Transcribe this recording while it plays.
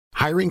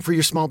Hiring for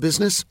your small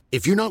business?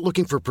 If you're not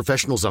looking for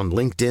professionals on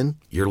LinkedIn,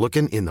 you're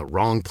looking in the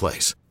wrong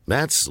place.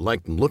 That's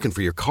like looking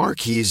for your car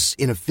keys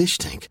in a fish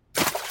tank.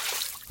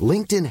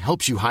 LinkedIn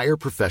helps you hire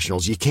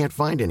professionals you can't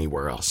find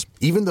anywhere else,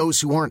 even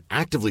those who aren't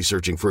actively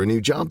searching for a new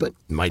job but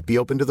might be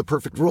open to the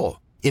perfect role.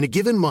 In a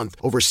given month,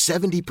 over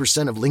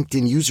 70% of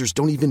LinkedIn users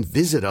don't even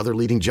visit other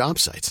leading job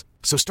sites.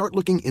 So start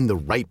looking in the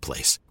right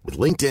place. With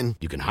LinkedIn,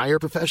 you can hire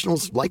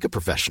professionals like a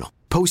professional.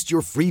 Post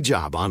your free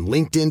job on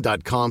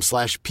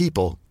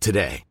linkedin.com/people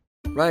today.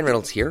 Ryan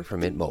Reynolds here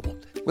from Mint Mobile.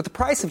 With the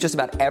price of just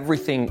about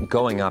everything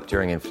going up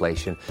during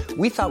inflation,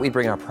 we thought we'd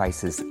bring our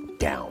prices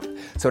down.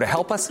 So to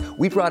help us,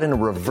 we brought in a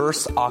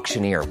reverse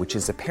auctioneer, which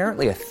is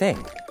apparently a thing.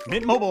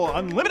 Mint Mobile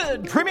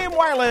Unlimited Premium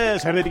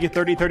Wireless. How to get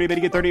 30, 30, bit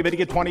to get 30, bit to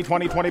get 20,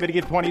 20, 20, bit to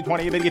get 20,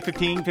 20, bit to get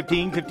 15,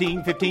 15,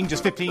 15, 15,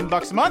 just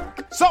 $15 a month?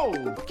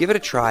 Sold! Give it a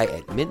try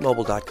at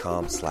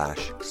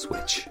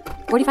mintmobile.com/switch.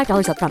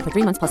 $45 up front for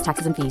 3 months plus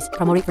taxes and fees.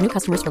 Promo rate for new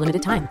customers for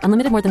limited time.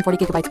 Unlimited more than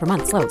 40 gigabytes per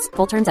month. Slows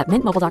full terms at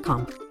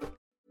mintmobile.com.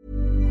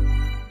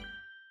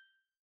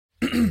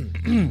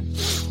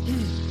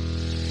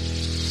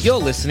 You're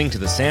listening to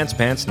the Sans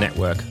Pants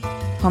Network.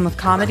 Home of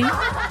comedy,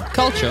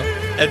 Culture.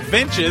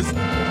 Adventures.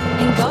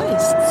 and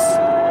ghosts.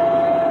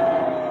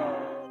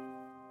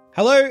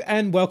 Hello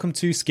and welcome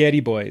to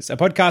Scaredy Boys, a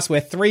podcast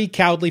where three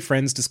cowardly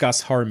friends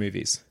discuss horror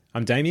movies.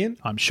 I'm Damien.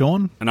 I'm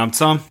Sean. And I'm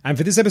Tom. And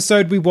for this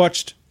episode, we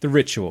watched The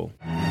Ritual.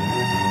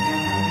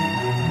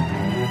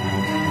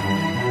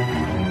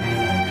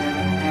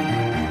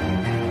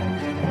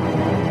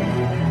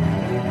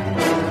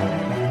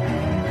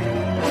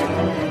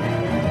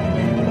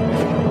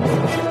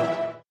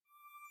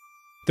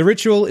 The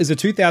Ritual is a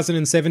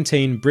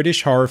 2017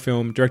 British horror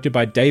film directed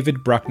by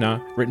David Bruckner,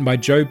 written by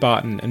Joe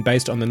Barton, and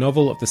based on the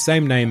novel of the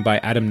same name by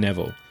Adam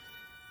Neville.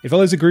 It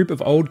follows a group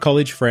of old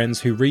college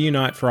friends who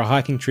reunite for a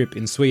hiking trip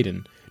in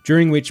Sweden,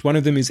 during which one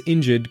of them is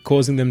injured,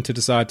 causing them to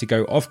decide to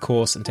go off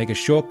course and take a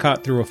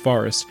shortcut through a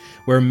forest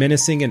where a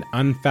menacing and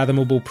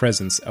unfathomable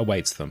presence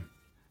awaits them.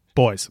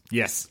 Boys.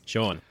 Yes.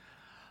 Sean.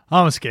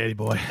 I'm a scaredy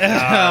boy.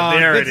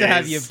 There Good it to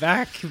have is. you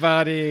back,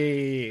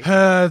 buddy.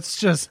 It's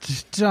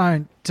just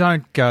don't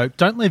go.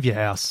 Don't leave your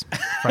house,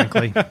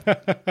 frankly.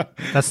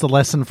 That's the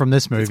lesson from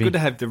this movie. It's good to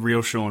have the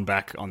real Sean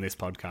back on this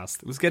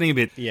podcast. It was getting a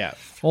bit... Yeah.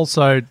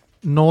 Also,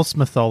 Norse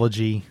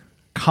mythology.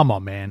 Come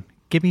on, man.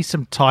 Give me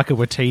some Taika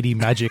Waititi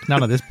magic.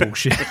 None of this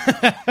bullshit.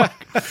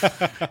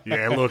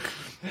 Yeah, look.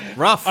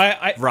 Rough.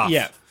 Rough.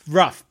 Yeah,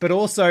 rough. But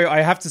also,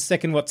 I have to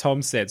second what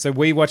Tom said. So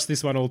we watched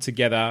this one all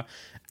together,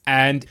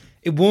 and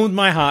it warmed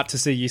my heart to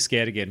see you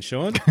scared again,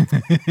 Sean.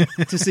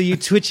 To see you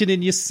twitching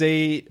in your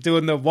seat,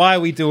 doing the why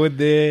are we doing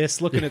this,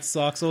 looking at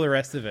socks, all the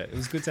rest of it. It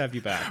was good to have you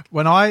back.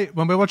 When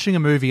we're watching a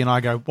movie and I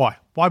go, why?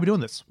 Why are we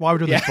doing this? Why are we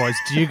doing this, boys?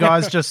 Do you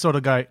guys just sort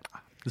of go,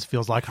 this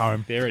feels like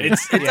home? There it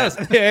is. It does.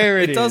 There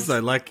it is. It does,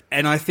 though.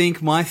 And I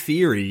think my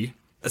theory,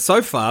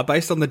 so far,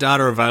 based on the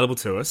data available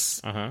to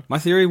us, my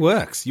theory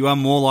works. You are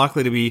more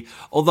likely to be...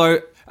 Although,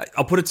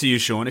 I'll put it to you,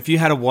 Sean, if you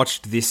had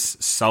watched this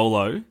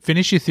solo...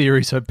 Finish your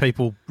theory so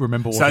people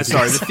remember what it is.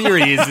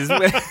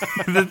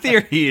 The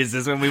theory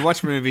is when we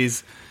watch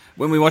movies...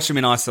 When we watch them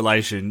in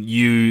isolation,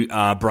 you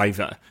are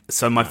braver.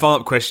 So my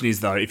follow-up question is,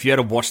 though, if you had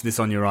to watch this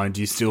on your own,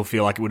 do you still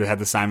feel like it would have had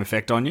the same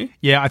effect on you?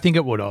 Yeah, I think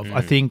it would have.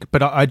 I think,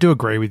 but I do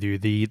agree with you.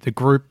 The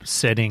group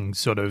setting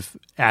sort of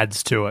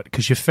adds to it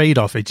because you feed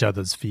off each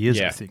other's fears,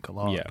 I think, a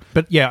lot. Yeah.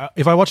 But yeah,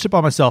 if I watched it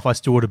by myself, I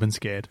still would have been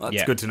scared.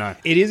 That's good to know.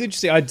 It is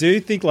interesting. I do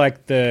think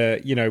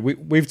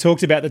we've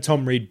talked about the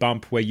Tom Reed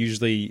bump where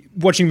usually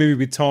watching a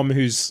movie with Tom,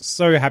 who's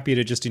so happy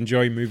to just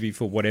enjoy a movie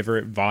for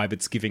whatever vibe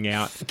it's giving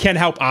out, can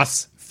help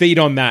us feed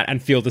on that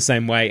and feel the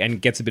same way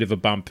and gets a bit of a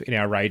bump in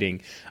our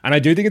rating. And I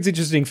do think it's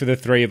interesting for the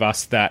three of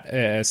us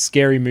that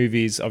scary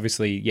movies,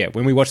 obviously,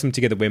 when we watch them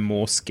together, we're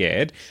more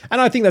scared. And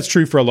I think that's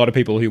true for a lot of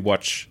people who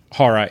watch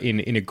horror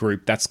in a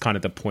group. That's kind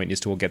of the point, is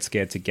to all get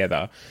scared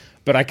together.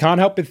 But I can't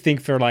help but think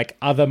for like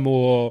other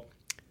more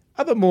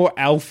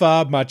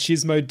alpha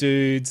machismo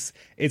dudes,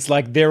 it's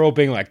like they're all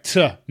being like,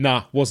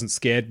 nah, wasn't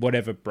scared,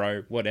 whatever,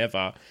 bro,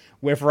 whatever.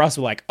 Where for us,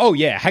 we're like, oh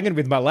yeah, hanging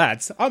with my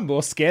lads, I'm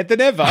more scared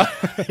than ever.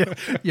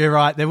 You're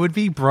right. There would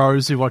be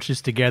bros who watch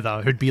this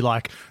together who'd be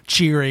like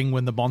cheering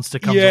when the monster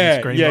comes on the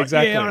screen. Yeah, like,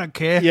 exactly. Yeah, I don't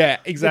care. Yeah,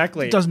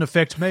 exactly. It doesn't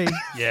affect me.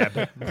 Yeah,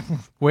 but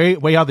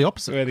we are the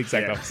opposite. We're the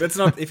exact opposite. that's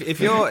not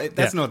if you're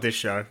that's not this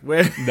show.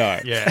 We're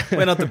not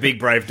the big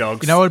brave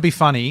dogs. You know what would be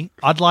funny?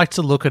 I'd like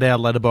to look at our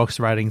letterbox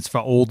ratings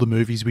for all the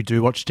movies we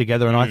do watch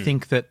together, and I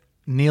think that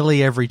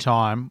nearly every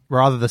time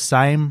we're either the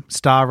same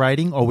star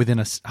rating or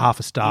within half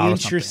a star.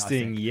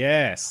 Interesting,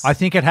 yes. I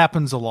think it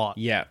happens a lot.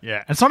 Yeah.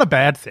 And it's not a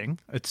bad thing.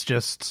 It's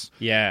just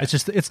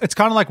it's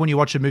kind of like when you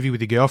watch a movie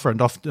with your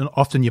girlfriend.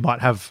 Often you might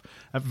have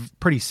a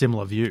pretty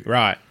similar view.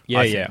 Right.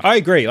 Yeah. I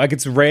agree. Like,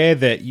 it's rare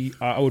that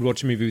I would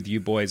watch a movie with you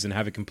boys and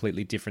have a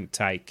completely different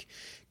take,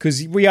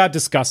 because we are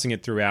discussing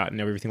it throughout and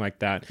everything like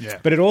that. Yeah.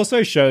 But it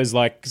also shows,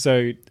 like,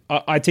 so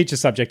I teach a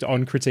subject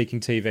on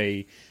critiquing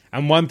TV,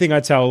 and one thing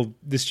I tell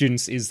the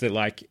students is that,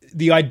 like,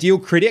 the ideal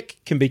critic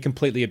can be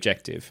completely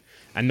objective.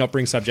 and not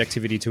bring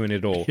subjectivity to it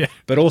at all.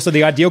 But also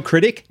the ideal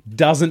critic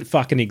doesn't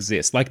fucking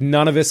exist. Like,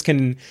 none of us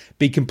can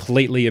be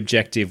completely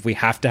objective. We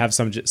have to have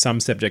some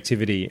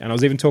subjectivity. And I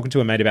was even talking to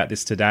a mate about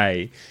this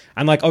today.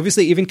 And like,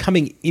 obviously, even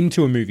coming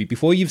into a movie,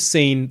 before you've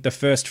seen the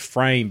first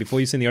frame, before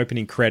you've seen the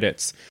opening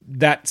credits,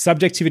 that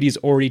subjectivity is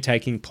already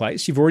taking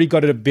place. You've already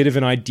got a bit of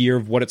an idea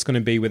of what it's going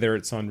to be, whether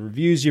it's on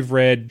reviews you've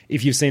read,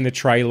 if you've seen the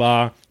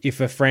trailer, if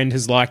a friend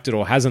has liked it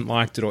or hasn't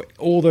liked it, or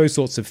all those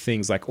sorts of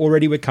things. Like,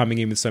 already we're coming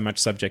in with so much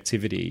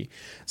subjectivity.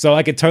 So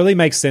like, it totally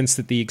makes sense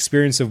that the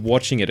experience of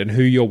watching it and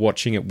who you're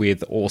watching it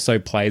with also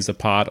plays a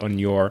part on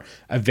your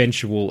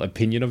eventual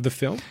opinion of the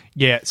film.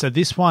 Yeah, so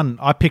this one,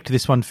 I picked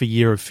this one for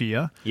Year of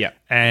Fear. Yeah.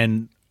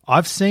 And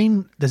I've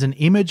seen, there's an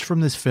image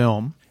from this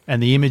film,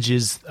 and the image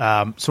is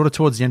sort of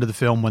towards the end of the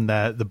film when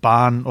the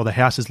barn or the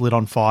house is lit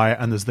on fire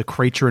and there's the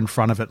creature in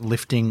front of it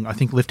lifting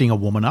a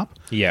woman up.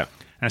 Yeah.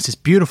 And it's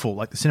just beautiful.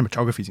 Like, the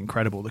cinematography is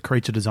incredible. The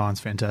creature design's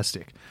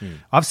fantastic.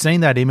 I've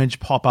seen that image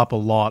pop up a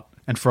lot,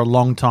 and for a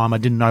long time I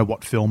didn't know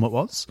what film it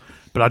was.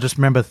 But I just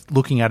remember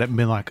looking at it and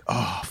being like,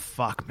 "Oh,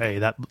 fuck me,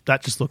 that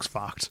just looks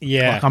fucked."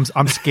 Yeah. Like,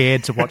 I'm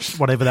scared to watch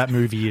whatever that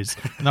movie is.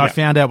 And then I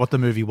found out what the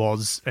movie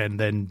was, and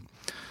then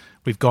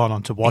we've gone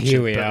on to watch Here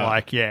it. we But are.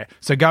 like, yeah.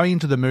 So going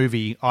into the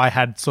movie, I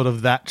had sort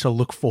of that to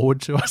look forward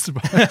to, I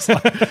suppose.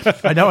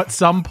 Like, I know at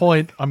some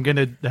point I'm going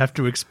to have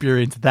to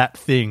experience that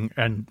thing,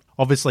 and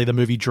obviously the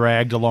movie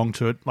dragged along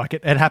to it. Like,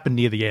 it happened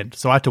near the end,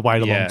 so I had to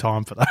wait a long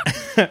time for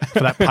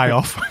that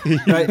payoff.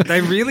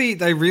 They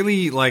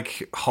really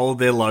like hold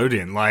their load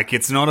in. Like,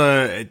 it's not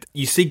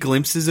you see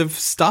glimpses of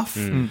stuff,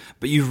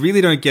 but you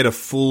really don't get a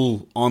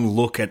full on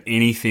look at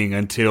anything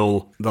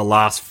until the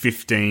last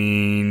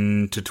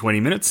 15 to 20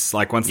 minutes.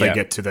 Like, once they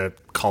get to the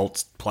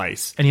cult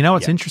place. And you know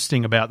what's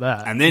interesting about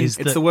that? And then is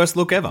it's the worst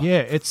look ever. Yeah,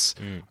 it's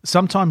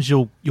sometimes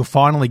you'll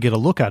finally get a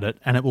look at it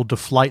and it will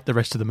deflate the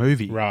rest of the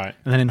movie. Right.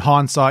 And then in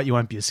hindsight you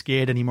won't be as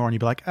scared anymore and you'll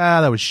be like,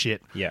 that was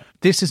shit. Yeah.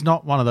 This is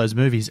not one of those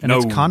movies. And No.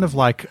 it's kind of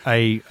like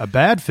a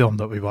bad film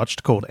that we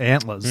watched called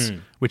Antlers,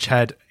 which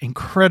had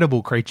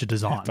incredible creature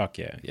design. Fuck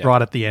yeah.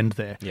 Right at the end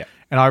there. Yeah.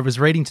 And I was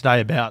reading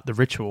today about The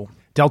Ritual.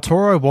 Del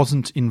Toro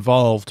wasn't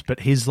involved,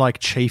 but his like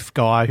chief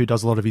guy who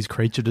does a lot of his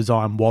creature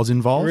design was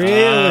involved. Really?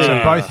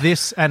 So both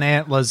this and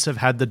Antlers have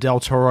had the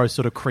Del Toro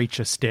sort of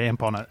creature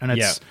stamp on it, and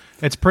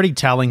it's pretty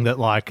telling that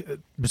like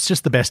it's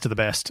just the best of the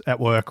best at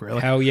work,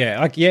 really. Hell yeah.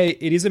 Like, yeah,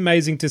 it is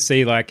amazing to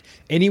see, like,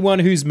 anyone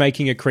who's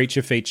making a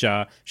creature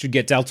feature should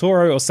get Del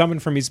Toro or someone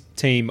from his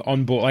team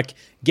on board. Like,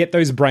 get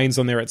those brains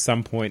on there at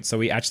some point so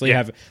we actually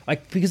have,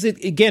 like, because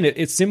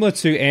it's similar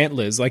to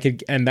Antlers,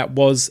 like, and that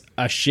was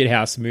a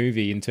shithouse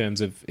movie in terms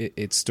of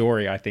its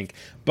story, I think.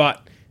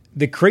 But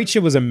the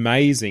creature was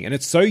amazing, and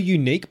it's so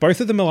unique.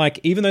 Both of them are like,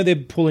 even though they're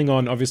pulling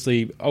on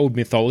obviously old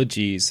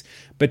mythologies,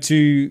 but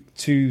to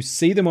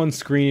see them on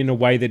screen in a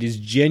way that is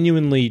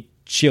genuinely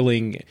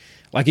chilling,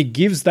 like, it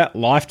gives that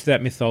life to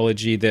that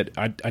mythology that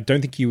I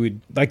don't think you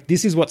would, like,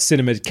 this is what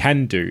cinema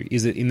can do,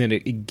 is it in that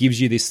it gives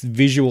you this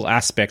visual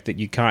aspect that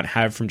you can't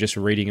have from just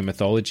reading a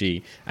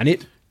mythology.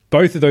 And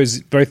both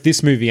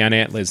this movie and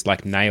Antlers,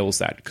 like, nails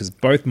that, because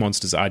both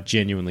monsters are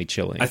genuinely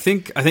chilling. I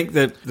think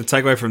that the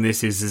takeaway from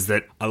this is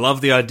that I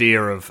love the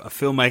idea of a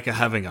filmmaker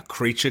having a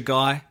creature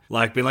guy,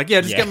 like being like,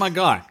 just get my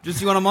guy.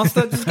 Just, you want a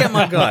monster? Just get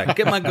my guy.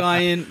 Get my guy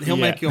in. He'll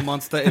make you a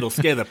monster. It'll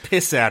scare the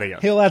piss out of you.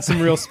 He'll add some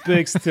real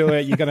spooks to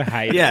it. You're going to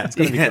hate it. It's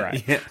going to be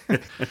great. Yeah.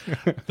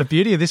 The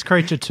beauty of this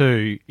creature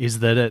too is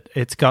that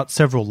it's got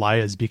several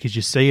layers, because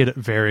you see it at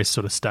various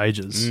sort of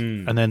stages,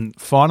 and then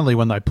finally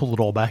when they pull it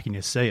all back and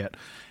you see it,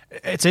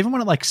 it's even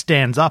when it like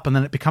stands up and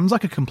then it becomes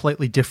like a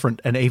completely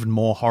different and even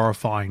more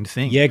horrifying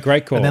thing. Yeah,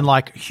 great call. And then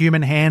like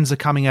human hands are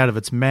coming out of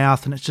its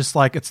mouth, and it's just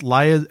like it's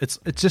layered. It's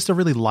just a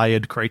really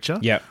layered creature.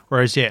 Yeah.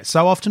 Whereas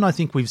so often I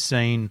think we've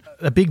seen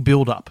a big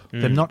build up,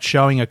 them not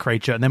showing a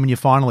creature, and then when you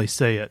finally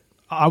see it,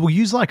 I will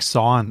use like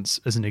Signs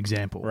as an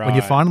example. When you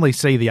Right. finally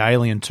see the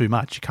alien too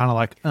much, you're kind of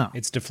like,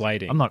 It's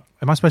deflating. am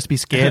I supposed to be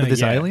scared of this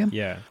Yeah, alien?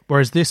 yeah.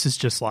 Whereas this is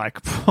just like,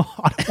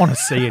 I don't want to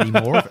see any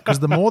more of it, because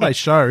the more they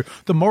show,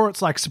 the more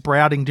it's like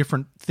sprouting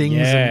different things.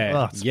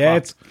 Yeah,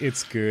 And,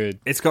 it's good.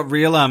 It's got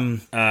real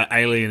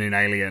alien in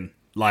Alien.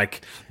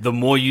 Like, the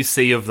more you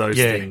see of those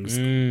things,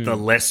 the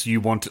less you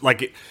want to,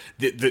 like,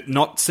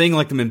 not seeing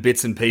like them in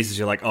bits and pieces.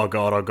 You're like, oh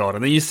god,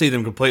 and then you see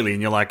them completely,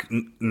 and you're like,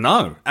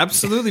 no,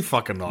 absolutely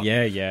fucking not.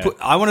 Yeah.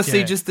 I want to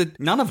see just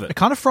none of it. it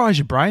kind of fries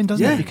your brain,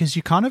 doesn't Yeah. it? Because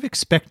you kind of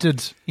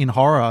expected in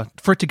horror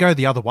for it to go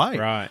the other way.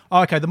 Right.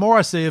 Oh, okay, the more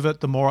I see of it,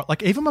 the more,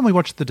 like, even when we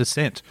watched The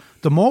Descent,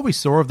 the more we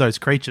saw of those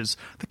creatures,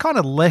 the kind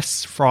of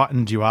less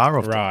frightened you are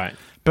of them. Right.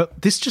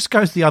 But this just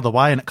goes the other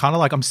way, and it kind of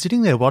like, I'm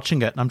sitting there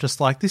watching it, and I'm just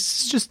like,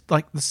 this is just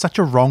like, there's such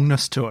a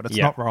wrongness to it. It's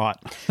not right.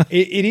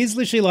 It is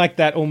literally like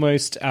that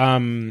almost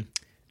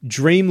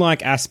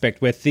dreamlike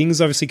aspect where things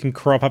obviously can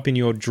crop up in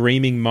your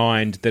dreaming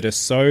mind that are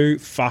so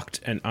fucked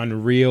and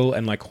unreal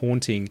and like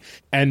haunting.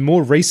 And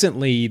more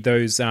recently,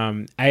 those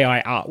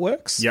AI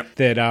artworks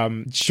that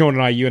Sean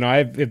and you and I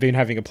have been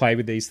having a play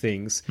with these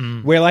things,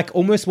 where like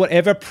almost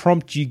whatever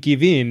prompt you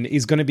give in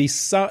is going to be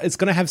it's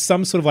going to have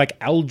some sort of like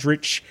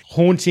eldritch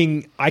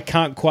haunting, I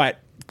can't quite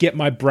get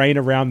my brain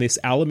around this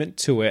element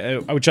to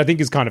it, which I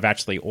think is kind of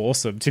actually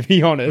awesome, to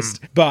be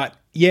honest. But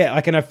yeah,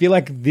 like, and I feel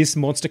like this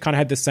monster kind of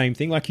had the same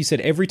thing. Like you said,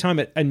 every time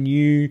a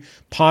new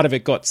part of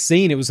it got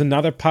seen, it was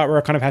another part where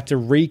I kind of had to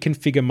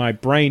reconfigure my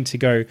brain to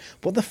go,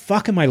 what the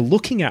fuck am I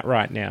looking at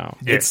right now?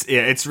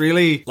 It's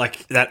really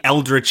like that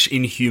eldritch,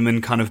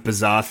 inhuman kind of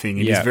bizarre thing.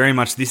 It is very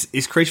much,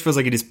 this creature feels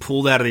like it is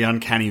pulled out of the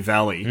uncanny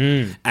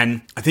valley.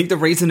 And I think the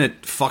reason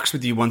it fucks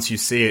with you once you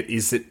see it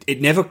is that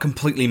it never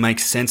completely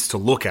makes sense to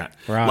look at.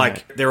 Right.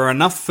 Like, there are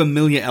enough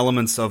familiar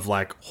elements of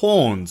like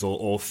horns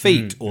or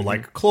feet or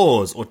like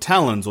claws or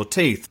talons or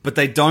teeth, but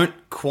they don't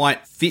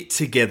quite fit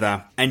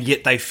together, and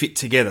yet they fit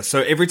together.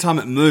 So every time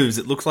it moves,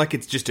 it looks like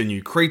it's just a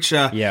new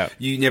creature. Yeah.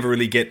 You never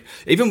really get,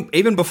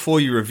 even before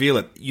you reveal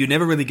it, you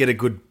never really get a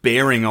good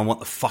bearing on what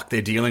the fuck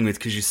they're dealing with,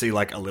 because you see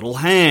like a little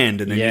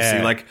hand, and then you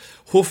see like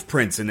hoof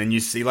prints, and then you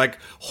see like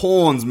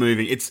horns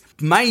moving. It's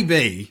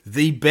maybe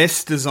the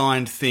best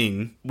designed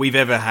thing we've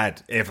ever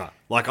had, ever.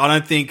 Like, I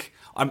don't think,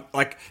 I'm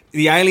like,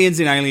 the aliens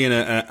in Alien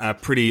are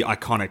pretty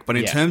iconic, but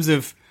in terms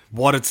of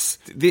what it's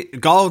the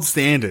gold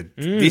standard,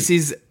 this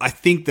is, I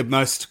think, the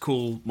most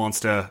cool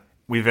monster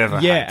we've ever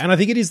had. Yeah, and I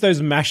think it is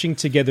those mashing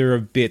together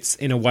of bits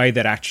in a way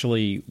that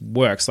actually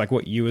works, like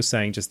what you were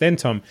saying just then,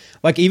 Tom.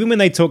 Like, even when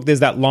they talk,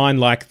 there's that line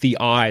like the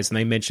eyes, and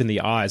they mention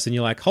the eyes, and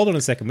you're like, hold on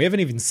a second, we haven't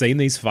even seen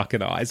these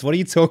fucking eyes. What are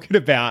you talking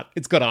about?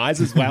 It's got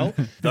eyes as well.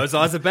 Those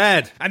eyes are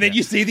bad. And then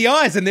you see the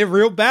eyes, and they're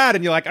real bad,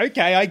 and you're like,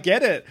 okay, I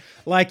get it.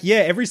 Like, yeah,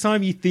 every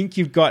time you think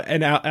you've got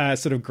an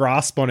sort of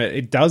grasp on it,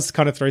 it does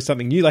kind of throw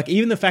something new. Like,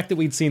 even the fact that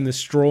we'd seen the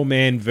straw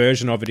man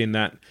version of it in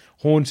that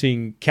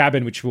haunting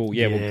cabin, which we'll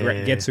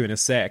get to in a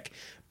sec.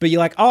 But you're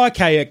like, oh,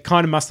 okay, it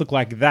kind of must look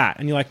like that.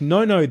 And you're like,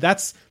 no,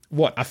 that's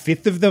what, a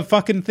fifth of the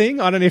fucking thing?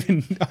 I don't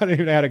even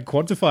know how to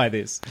quantify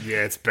this.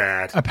 Yeah, it's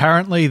bad.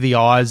 Apparently, the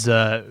eyes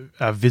are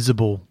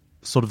visible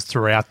sort of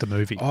throughout the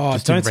movie. Oh,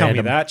 just don't in tell me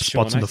random that,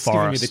 Sean. spots in the That's giving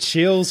me forest. the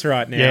chills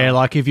right now. Yeah,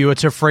 like if you were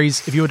to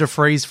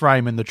freeze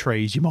frame in the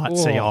trees, you might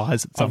see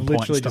eyes at some I've point.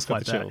 literally Stuff just got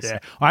like the that. chills. Yeah,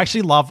 I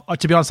actually love.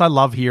 To be honest, I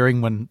love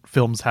hearing when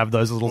films have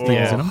those little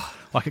things in them.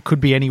 Like, it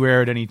could be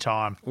anywhere at any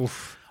time.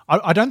 Oof.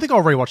 I don't think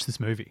I'll rewatch this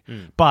movie,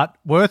 but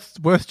worth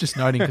just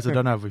noting, because I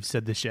don't know if we've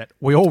said this yet.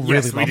 We all really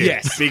Yes, we love did. it.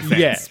 Yes. Big fans.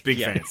 Yeah. Big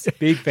Yeah. fans.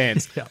 Big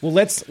fans. Well,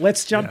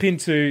 let's jump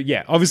into,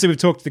 obviously we've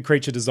talked the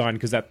creature design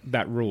because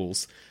that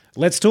rules.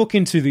 Let's talk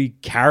into the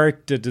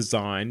character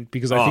design,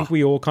 because I think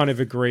we all kind of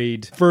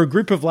agreed for a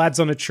group of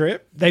lads on a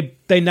trip,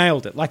 they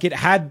nailed it. Like, it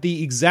had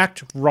the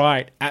exact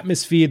right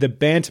atmosphere, the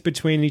banter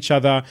between each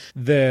other,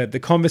 the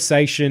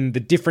conversation, the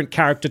different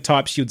character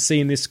types you'd see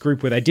in this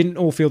group where they didn't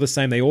all feel the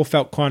same. They all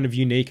felt kind of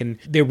unique, and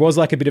there was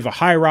like a bit of a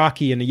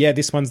hierarchy, and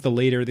this one's the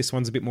leader, this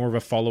one's a bit more of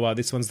a follower,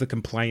 this one's the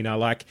complainer.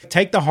 Like,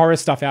 take the horror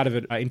stuff out of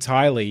it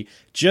entirely.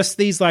 Just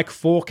these like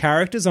 4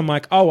 characters, I'm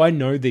like, oh, I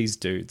know these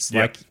dudes.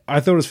 Yep. Like, I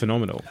thought it was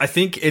phenomenal. I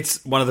think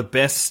it's one of the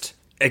best.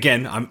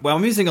 Again,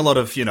 I'm using a lot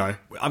of,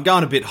 I'm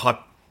going a bit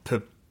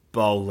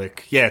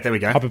hyperbolic. Yeah, there we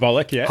go.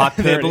 Hyperbolic, yeah.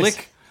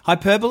 Hyperbolic.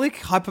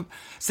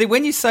 See,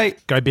 when you say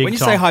Go big, when you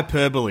Tom. say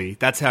hyperbole,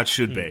 that's how it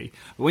should be.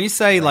 But when you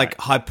say like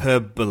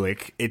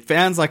hyperbolic, it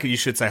sounds like you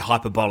should say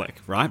hyperbolic,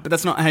 right? But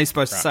that's not how you're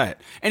supposed to say it.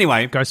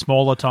 Anyway, Go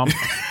smaller, Tom.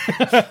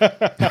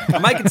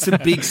 I'm making some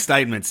big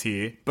statements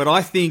here, but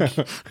I think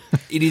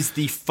it is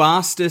the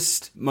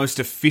fastest, most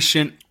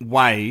efficient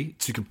way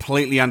to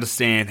completely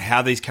understand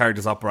how these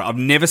characters operate. I've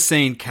never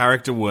seen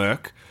character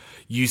work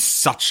use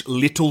such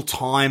little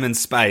time and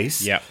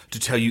space to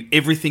tell you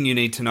everything you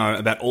need to know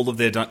about all of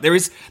their...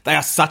 They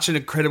are such an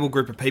incredible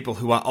group of people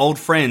who are old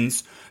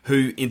friends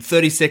who in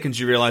 30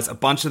 seconds you realise a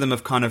bunch of them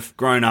have kind of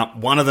grown up.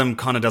 One of them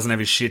kind of doesn't have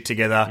his shit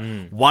together.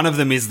 One of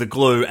them is the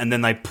glue, and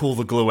then they pull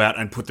the glue out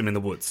and put them in the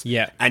woods.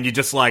 Yeah. And you're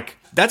just like,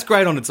 that's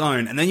great on its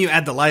own. And then you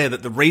add the layer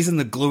that the reason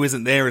the glue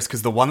isn't there is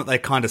because the one that they're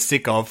kind of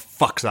sick of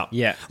fucks up.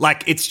 Yeah.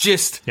 Like, it's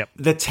just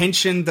the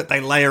tension that they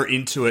layer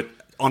into it,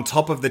 on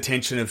top of the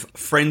tension of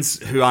friends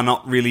who are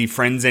not really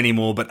friends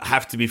anymore, but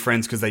have to be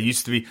friends because they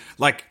used to be.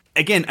 Like,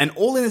 again, and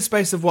all in the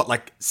space of,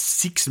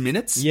 6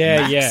 minutes? Yeah,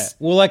 max? yeah.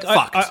 Well, like,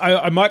 Fucked.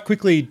 I might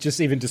quickly just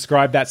even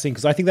describe that scene,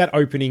 because I think that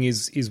opening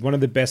is one of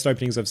the best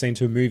openings I've seen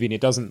to a movie, and it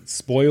doesn't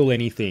spoil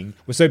anything.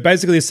 So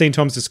basically, the scene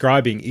Tom's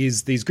describing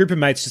is these group of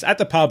mates just at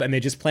the pub, and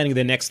they're just planning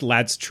their next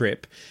lads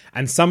trip.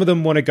 And some of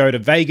them want to go to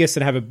Vegas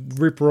and have a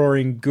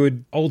rip-roaring,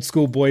 good,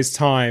 old-school boys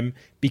time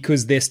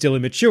because they're still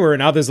immature,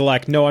 and others are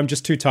like, no, I'm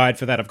just too tired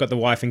for that. I've got the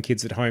wife and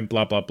kids at home,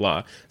 blah, blah,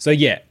 blah. So,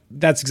 yeah,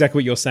 that's exactly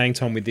what you're saying,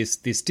 Tom, with this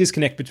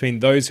disconnect between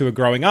those who are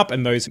growing up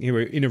and those who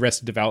are in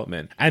Arrested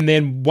Development. And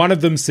then one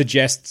of them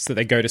suggests that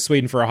they go to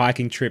Sweden for a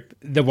hiking trip.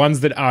 The ones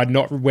that are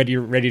not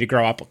ready to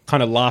grow up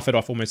kind of laugh it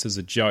off almost as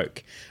a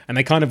joke. And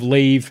they kind of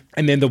leave.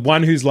 And then the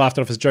one who's laughed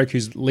it off as a joke,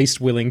 who's least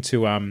willing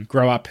to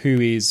grow up,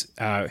 who's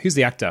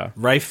the actor?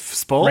 Rafe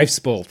Spall? Rafe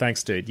Spall,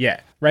 thanks, dude. Yeah.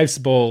 Rafe's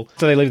ball.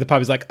 So they leave the pub.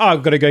 He's like, oh,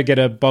 I've got to go get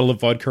a bottle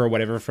of vodka or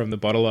whatever from the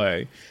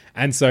bottle-o.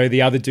 And so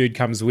the other dude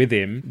comes with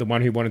him, the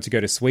one who wanted to go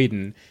to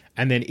Sweden.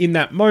 And then in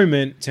that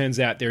moment, turns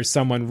out there's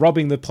someone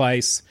robbing the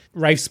place.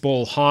 Rafe's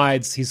ball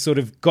hides. He's sort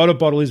of got a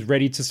bottle, he's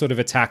ready to sort of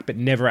attack, but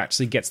never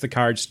actually gets the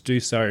courage to do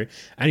so.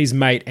 And his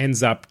mate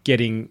ends up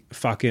getting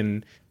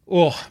fucking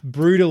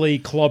brutally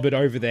clobbered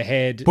over the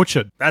head.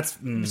 Butchered. That's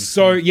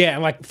So, yeah,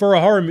 like for a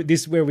horror,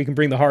 this is where we can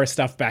bring the horror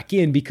stuff back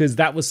in, because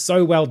that was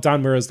so well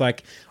done, where it was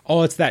like,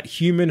 oh, it's that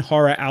human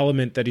horror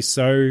element that is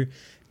so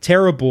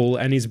terrible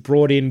and is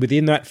brought in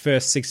within that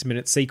first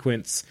 6-minute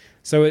sequence.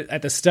 So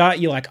at the start,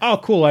 you're like, oh,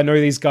 cool, I know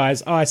these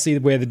guys. Oh, I see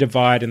where the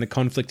divide and the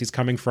conflict is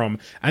coming from.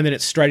 And then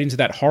it's straight into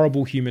that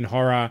horrible human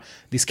horror.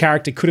 This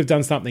character could have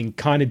done something,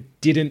 kind of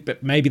didn't,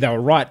 but maybe they were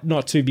right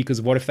not to,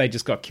 because what if they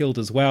just got killed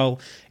as well?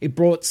 It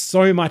brought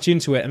so much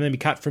into it. And then we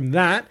cut from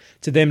that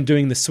to them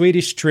doing the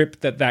Swedish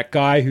trip that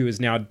guy who is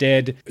now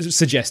dead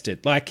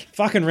suggested. Like,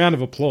 fucking round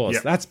of applause.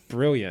 Yep. That's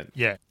brilliant.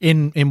 Yeah.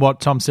 In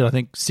what Tom said, I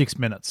think 6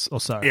 minutes or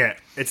so. Yeah,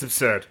 it's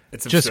absurd.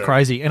 It's Just absurd.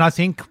 crazy. And I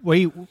think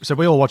we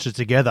all watched it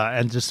together,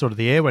 and just sort of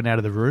the air went out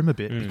of the room a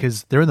bit,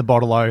 because they're in the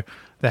bottle-o,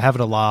 they're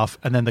having a laugh,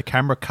 and then the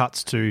camera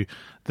cuts to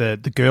the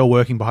girl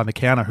working behind the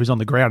counter who's on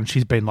the ground, and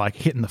she's been like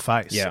hit in the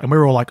face. Yeah. And we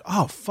were all like,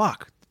 oh,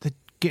 fuck, they're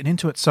getting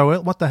into it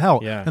so what the hell?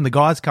 Yeah. And the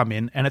guys come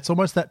in, and it's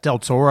almost that Del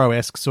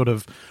Toro-esque sort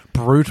of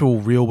brutal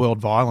real-world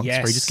violence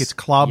where he just gets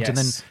clubbed and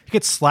then he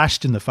gets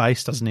slashed in the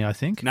face, doesn't he, I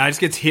think? No, he just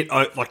gets hit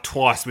like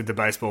twice with the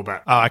baseball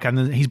bat. Oh, okay, and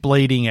then he's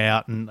bleeding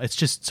out, and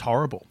it's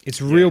horrible.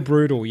 It's real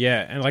brutal,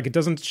 yeah. And like, it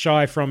doesn't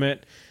shy from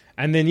it.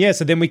 And then,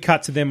 so then we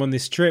cut to them on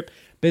this trip.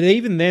 But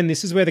even then,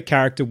 this is where the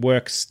character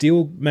work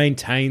still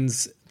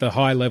maintains the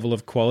high level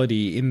of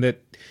quality, in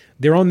that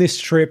they're on this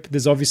trip.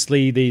 There's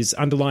obviously these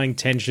underlying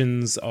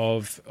tensions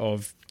of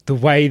the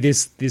way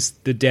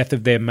the death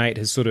of their mate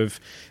is sort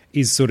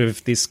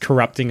of this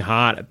corrupting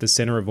heart at the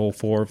center of all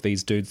four of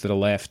these dudes that are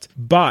left.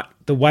 But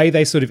the way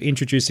they sort of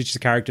introduce each of the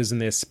characters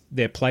and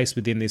their place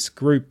within this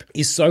group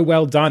is so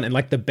well done. And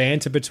like, the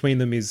banter between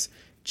them is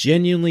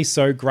genuinely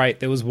so great.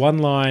 There was one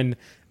line...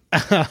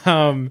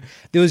 there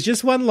was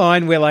just one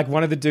line where like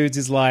one of the dudes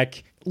is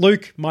like,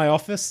 Luke, my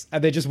office,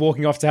 and they're just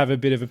walking off to have a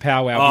bit of a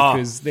powwow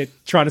because they're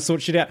trying to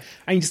sort shit out.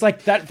 And just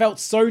like, that felt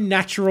so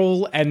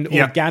natural and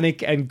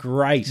organic and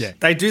great. Yeah.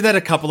 They do that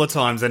a couple of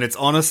times, and it's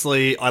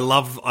honestly, I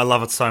love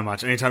it so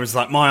much. Anytime it's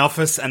like my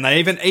office, and they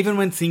even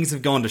when things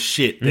have gone to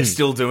shit, they're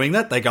still doing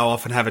that. They go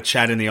off and have a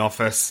chat in the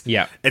office.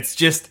 Yeah.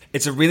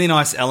 It's a really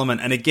nice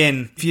element. And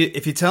again,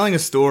 if you're telling a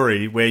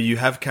story where you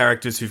have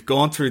characters who've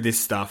gone through this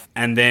stuff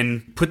and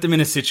then put them in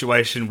a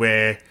situation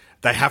where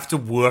they have to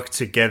work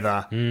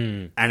together,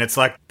 and it's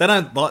like they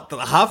don't like.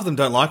 Half of them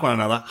don't like one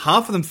another.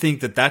 Half of them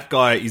think that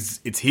guy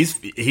it's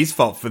his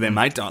fault for their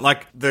mate dying.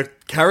 Like, the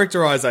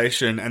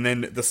characterization and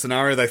then the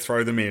scenario they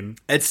throw them in.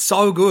 It's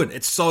so good.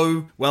 It's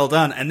so well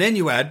done. And then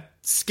you add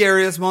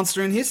scariest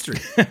monster in history.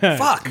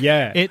 Fuck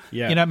yeah.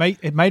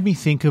 It made me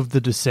think of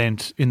The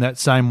Descent in that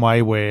same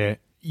way, where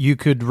you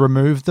could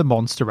remove the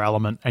monster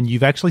element and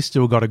you've actually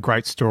still got a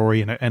great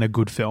story and a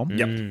good film.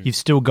 Yep. You've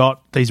still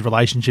got these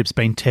relationships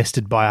being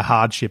tested by a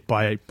hardship,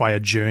 by a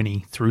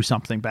journey through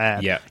something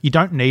bad. Yeah. You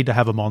don't need to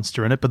have a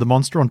monster in it, but the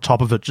monster on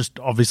top of it just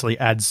obviously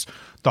adds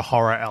the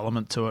horror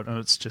element to it, and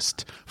it's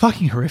just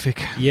fucking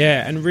horrific.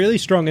 Yeah, and really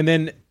strong. And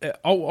then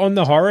on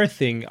the horror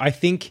thing, I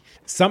think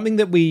something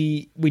that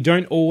we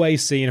don't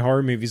always see in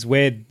horror movies,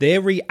 where the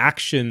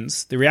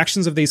reactions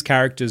of these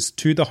characters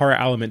to the horror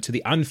element, to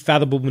the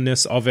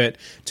unfathomableness of it,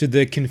 to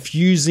the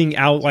confusing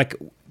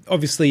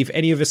obviously, if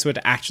any of us were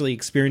to actually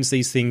experience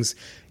these things,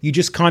 you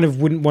just kind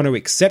of wouldn't want to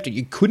accept it.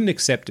 You couldn't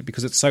accept it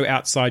because it's so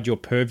outside your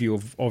purview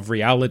of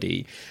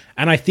reality.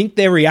 And I think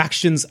their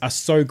reactions are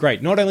so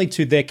great, not only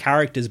to their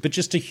characters, but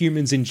just to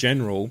humans in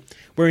general,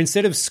 where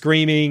instead of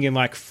screaming and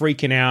like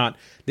freaking out,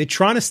 they're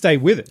trying to stay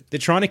with it. They're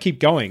trying to keep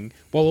going,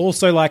 while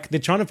also like they're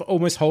trying to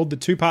almost hold the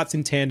two parts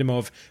in tandem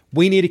of,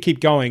 we need to keep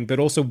going, but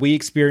also we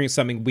experience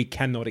something we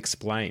cannot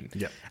explain.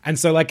 Yeah. And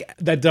so like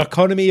the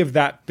dichotomy of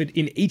that, but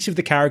in each of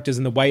the characters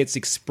and the way it's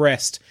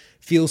expressed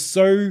feels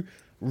so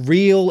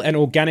real and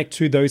organic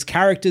to those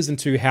characters, and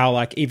to how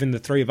like even the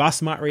three of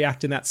us might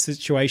react in that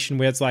situation,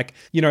 where it's like,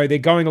 you know, they're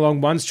going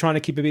along, one's trying to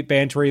keep a bit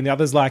bantery and the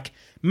other's like,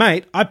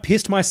 mate, I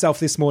pissed myself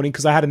this morning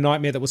because I had a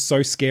nightmare that was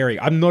so scary.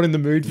 I'm not in the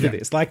mood for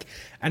this. Like,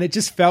 and it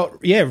just felt,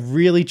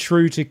 really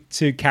true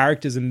to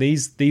characters, and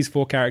these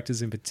four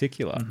characters in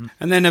particular. Mm-hmm.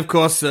 And then, of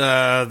course,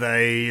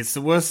 it's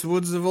the worst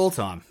woods of all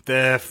time.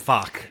 They're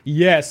fuck.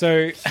 Yeah,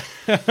 so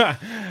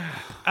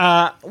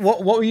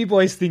what were you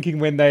boys thinking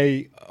when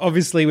they...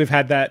 Obviously, we've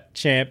had that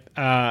champ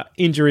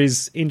injure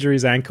his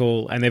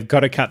ankle, and they've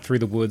got to cut through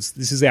the woods.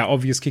 This is our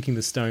obvious kicking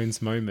the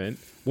stones moment.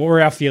 What were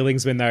our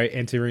feelings when they were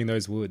entering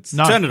those woods?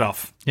 No. Turn it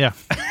off. Yeah.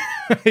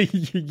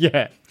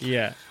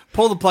 yeah.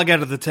 Pull the plug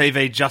out of the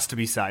TV just to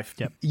be safe.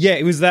 Yep. Yeah,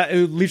 it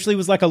literally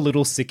was like a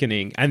little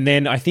sickening. And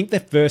then I think the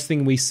first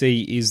thing we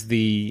see is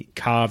the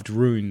carved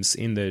runes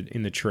in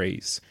the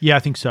trees. Yeah, I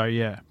think so,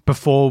 yeah.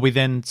 Before we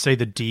then see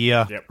the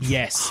deer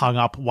Yes. hung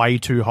up way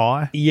too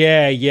high.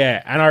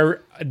 Yeah. And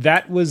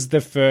that was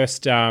the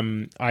first,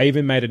 I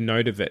even made a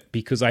note of it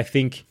because I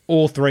think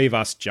all three of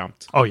us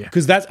jumped. Oh, yeah.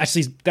 Because that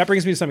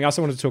brings me to something else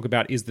I wanted to talk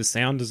about is the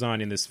sound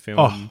design in this film.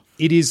 Oh,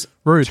 it is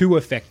rude. too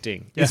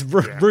affecting. Yeah. It's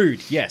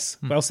rude, yes.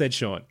 Well said,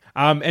 Sean.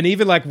 And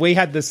even like we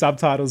had the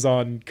subtitles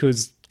on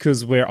because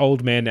we're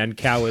old men and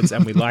cowards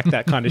and we like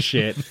that kind of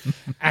shit.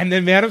 And the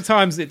amount of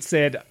times it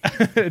said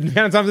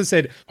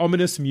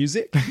ominous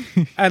music.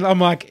 And I'm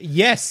like,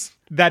 yes,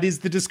 that is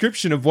the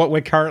description of what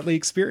we're currently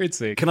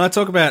experiencing. Can I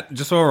talk about,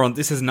 just while we're on,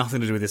 this has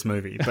nothing to do with this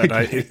movie, but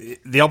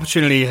the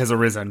opportunity has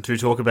arisen to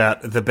talk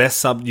about the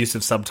best use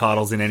of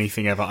subtitles in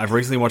anything ever. I've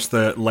recently watched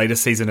the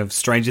latest season of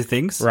Stranger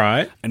Things.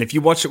 Right. And if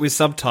you watch it with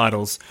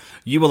subtitles,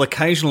 you will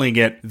occasionally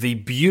get the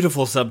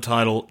beautiful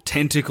subtitle,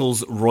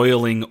 Tentacles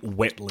Roiling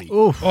Wetly.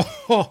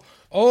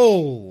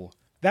 Oh,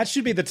 that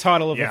should be the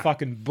title of a Yeah.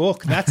 fucking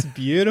book. That's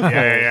beautiful.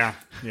 Yeah.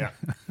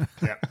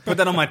 Put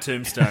that on my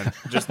tombstone.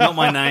 Just not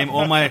my name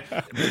or my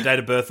date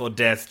of birth or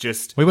death,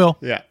 just We will.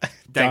 Yeah.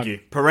 thank Done. you.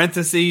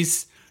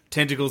 Parentheses,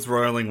 tentacles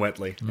roiling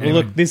wetly. Well,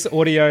 look, this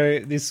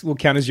will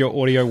count as your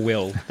audio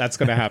will. That's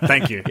going to happen.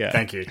 Thank you. Yeah.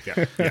 Thank you.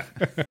 Yeah.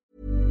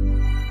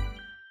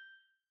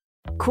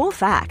 Cool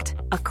fact,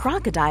 a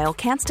crocodile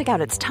can't stick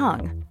out its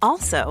tongue.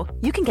 Also,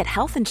 you can get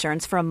health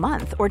insurance for a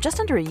month or just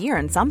under a year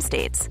in some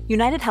states.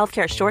 United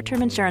Healthcare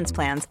short-term insurance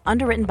plans,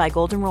 underwritten by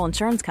Golden Rule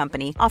Insurance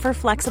Company, offer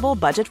flexible,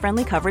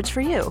 budget-friendly coverage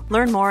for you.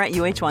 Learn more at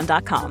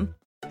uh1.com.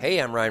 Hey,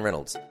 I'm Ryan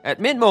Reynolds. At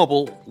Mint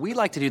Mobile, we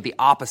like to do the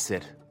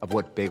opposite of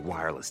what Big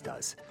Wireless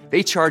does.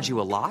 They charge you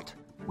a lot,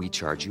 we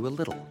charge you a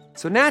little.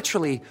 So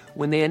naturally,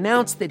 when they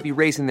announced they'd be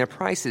raising their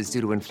prices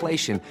due to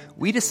inflation,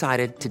 we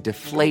decided to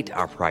deflate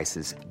our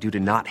prices due to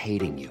not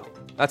hating you.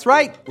 That's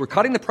right. We're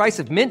cutting the price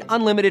of Mint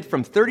Unlimited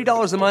from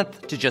 $30 a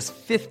month to just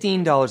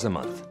 $15 a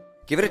month.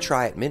 Give it a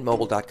try at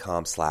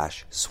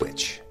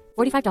mintmobile.com/switch.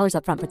 $45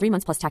 upfront for 3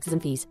 months plus taxes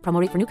and fees. Promo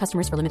rate for new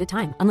customers for limited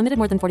time. Unlimited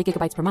more than 40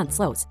 gigabytes per month.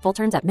 Slows full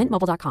terms at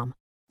mintmobile.com.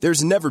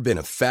 There's never been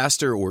a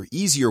faster or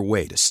easier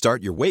way to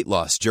start your weight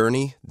loss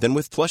journey than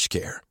with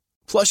PlushCare.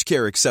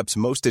 PlushCare accepts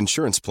most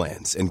insurance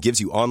plans and gives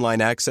you online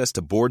access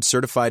to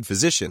board-certified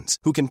physicians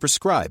who can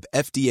prescribe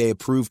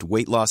FDA-approved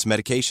weight loss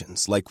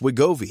medications like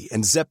Wegovy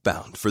and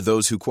Zepbound for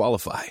those who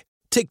qualify.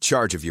 Take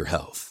charge of your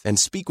health and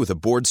speak with a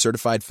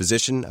board-certified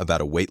physician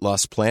about a weight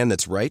loss plan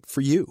that's right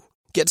for you.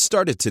 Get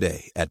started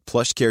today at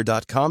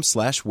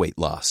plushcare.com/weight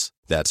loss.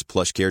 That's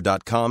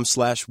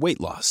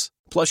plushcare.com/weight loss.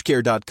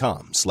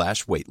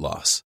 plushcare.com/weight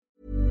loss.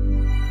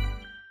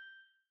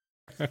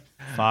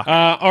 Fuck.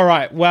 All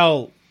right.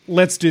 Well,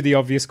 let's do the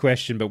obvious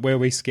question, but were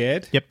we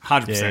scared? Yep.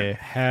 100%. Yeah.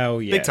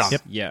 Hell yes. Big time.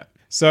 Yep. Yeah.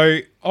 So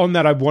on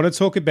that, I want to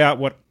talk about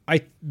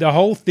the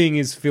whole thing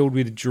is filled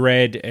with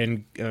dread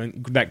and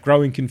that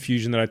growing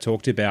confusion that I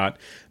talked about.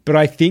 But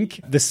I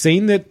think the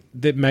scene that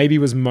maybe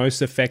was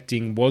most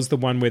affecting was the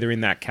one where they're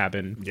in that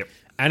cabin. Yep.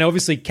 And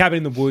obviously, cabin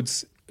in the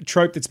woods, a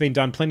trope that's been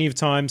done plenty of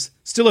times,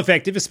 still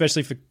effective,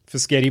 especially for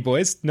scaredy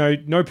boys.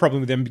 No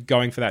problem with them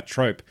going for that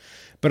trope.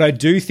 But I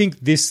do think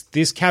this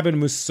cabin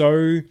was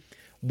so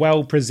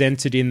well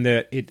presented in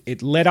that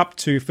it led up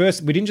to,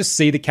 first, we didn't just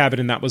see the cabin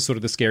and that was sort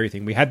of the scary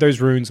thing. We had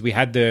those runes, we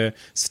had the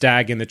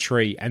stag in the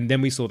tree, and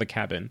then we saw the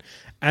cabin.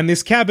 And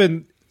this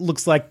cabin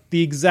looks like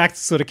the exact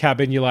sort of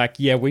cabin you're like,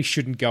 yeah, we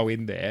shouldn't go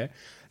in there.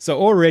 So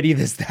already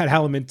there's that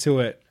element to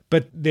it.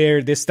 But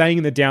they're staying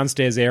in the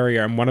downstairs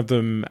area, and one of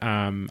them,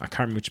 I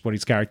can't remember what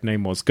his character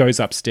name was,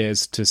 goes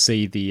upstairs to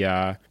see the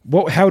how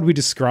would we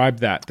describe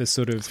that? The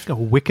sort of A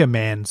Wicker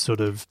Man sort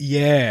of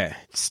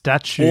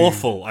statue.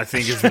 Awful, I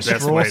think, is the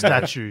best straw way to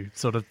statue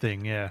sort of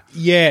thing, yeah.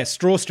 Yeah,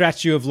 straw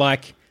statue of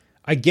like,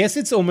 I guess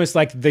it's almost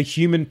like the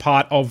human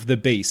part of the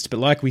beast. But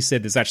like we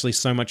said, there's actually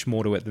so much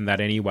more to it than that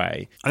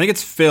anyway. I think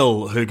it's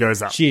Phil who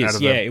goes up. Cheers, Out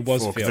of yeah, the it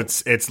was four,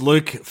 'cause Phil. It's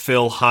Luke,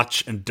 Phil,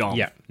 Hutch, and Dom.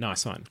 Yeah,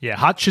 nice one. Yeah,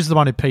 Hutch is the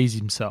one who pees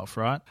himself,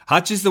 right?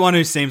 Hutch is the one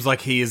who seems like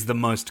he is the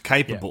most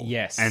capable.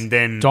 Yeah, yes. And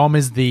then Dom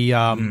is the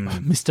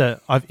Mr.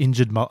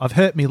 I've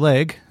hurt me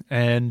leg,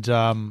 and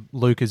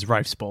Luke is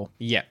Rafe's ball.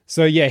 Yeah.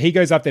 So yeah, he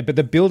goes up there, but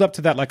the build up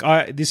to that, like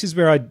this is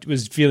where I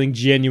was feeling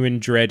genuine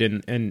dread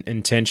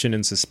and tension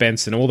and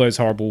suspense and all those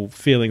horrible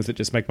feelings that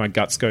just make my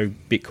guts go a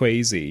bit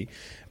queasy.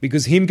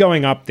 Because him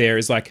going up there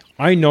is like,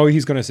 I know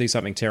he's going to see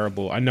something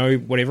terrible. I know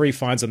whatever he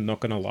finds, I'm not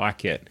going to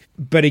like it.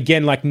 But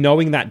again, like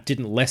knowing that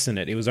didn't lessen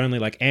it. It was only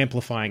like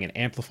amplifying and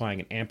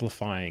amplifying and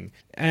amplifying.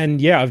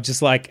 And yeah, I've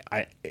just like,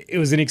 it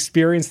was an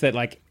experience that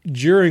like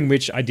during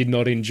which I did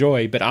not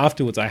enjoy, but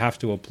afterwards I have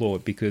to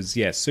applaud because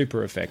yeah,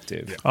 super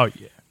effective. Yeah. Oh,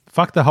 yeah.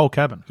 Fuck the whole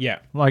cabin. Yeah.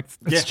 Like,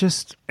 it's Yeah.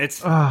 just...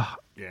 it's yeah.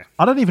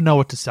 I don't even know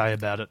what to say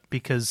about it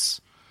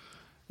because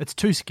it's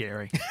too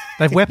scary.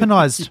 They've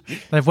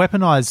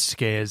weaponized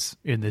scares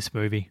in this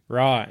movie.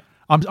 Right.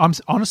 I'm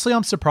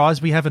honestly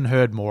surprised we haven't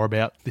heard more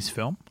about this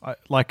film. I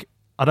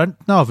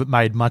don't know if it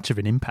made much of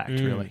an impact,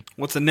 really.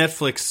 What's a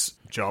Netflix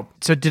job.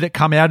 So did it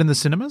come out in the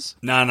cinemas?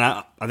 No.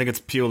 I think it's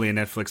purely a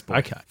Netflix book.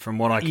 Okay. From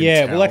what I can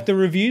Yeah, tell. well, like the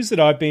reviews that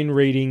I've been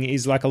reading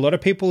is like a lot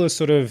of people are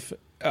sort of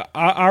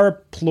are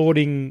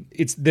applauding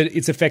its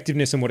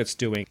effectiveness and what it's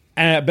doing.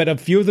 But the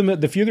few of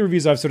the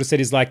reviews I've sort of said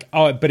is like,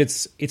 oh, but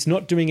it's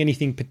not doing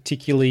anything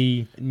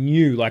particularly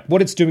new. Like what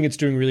it's doing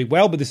really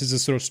well, but this is a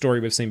sort of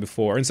story we've seen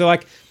before. And so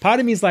like part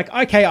of me is like,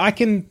 okay, I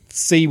can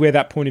see where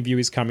that point of view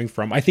is coming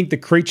from. I think the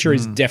creature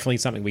is definitely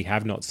something we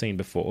have not seen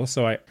before.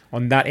 So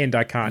on that end,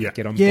 I can't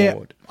get on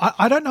board.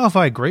 I don't know if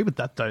I agree with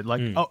that though. Like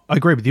I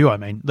agree with you. I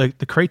mean,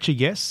 the creature,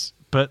 yes,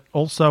 but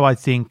also I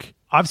think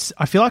I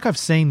feel like I've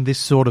seen this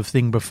sort of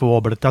thing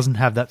before, but it doesn't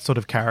have that sort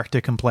of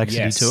character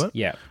complexity to it.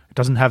 Yeah. It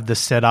doesn't have the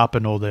setup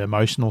and all the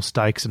emotional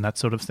stakes and that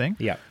sort of thing.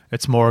 Yeah.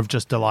 It's more of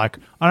just I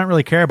don't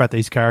really care about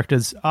these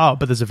characters. Oh,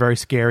 but there's a very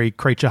scary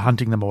creature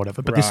hunting them or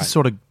whatever. But this is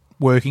sort of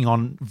working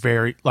on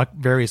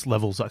various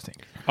levels, I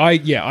think.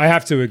 I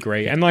have to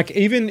agree. And like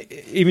even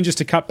just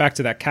to cut back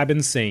to that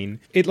cabin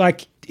scene,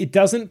 it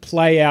doesn't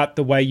play out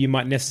the way you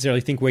might necessarily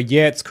think where,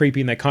 it's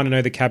creepy and they kind of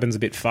know the cabin's a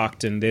bit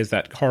fucked and there's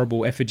that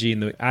horrible effigy in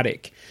the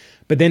attic.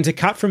 But then to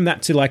cut from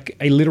that to like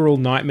a literal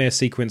nightmare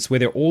sequence where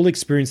they're all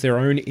experience their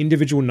own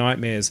individual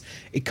nightmares,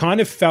 it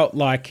kind of felt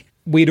like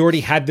we'd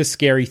already had the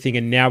scary thing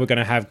and now we're going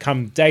to have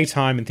come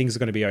daytime and things are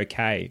going to be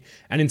okay.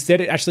 And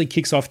instead it actually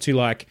kicks off to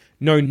like,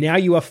 no, now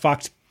you are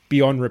fucked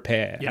beyond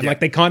repair. And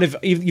like they kind of,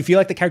 you feel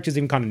like the characters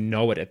even kind of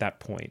know it at that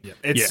point.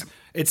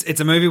 It's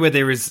a movie where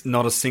there is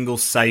not a single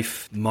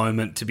safe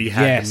moment to be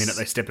had the minute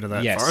they step into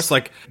that forest.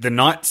 Like the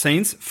night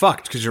scenes,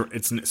 fucked because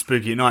it's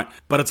spooky at night.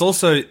 But it's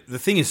also the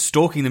thing is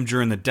stalking them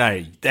during the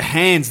day. The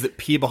hands that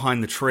peer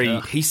behind the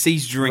tree, he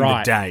sees during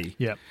the day.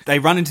 Yep. They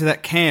run into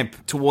that camp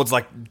towards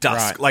like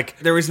dusk. Right. Like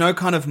there is no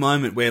kind of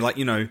moment where like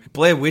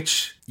Blair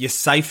Witch, you're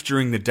safe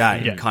during the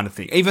day kind of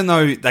thing. Even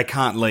though they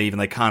can't leave and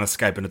they can't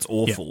escape and it's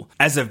awful.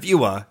 As a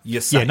viewer,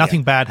 you're safe. Yeah,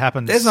 nothing bad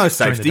happens. There's no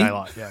safety. During the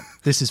daylight. Yeah.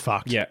 This is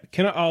fucked. Yeah.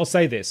 I'll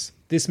say this.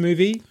 This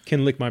movie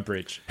can lick my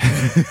bridge.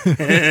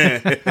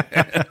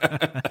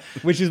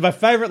 Which is my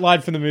favourite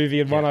line from the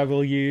movie and one I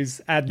will use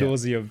ad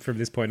nauseum from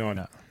this point on.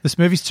 No. This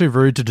movie's too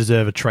rude to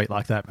deserve a treat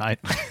like that, mate.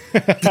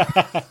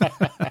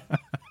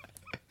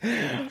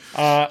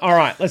 All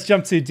right, let's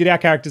jump to, did our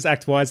characters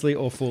act wisely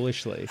or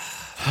foolishly?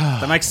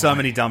 They make so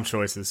many dumb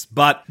choices.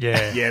 But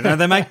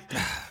they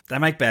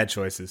make bad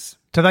choices.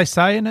 Do they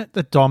say in it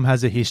that Dom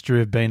has a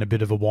history of being a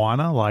bit of a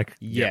whiner? Like,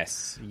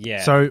 yes,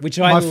 yeah. So which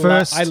I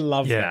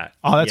love that.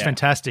 Oh, that's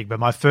fantastic. But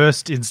my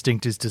first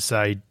instinct is to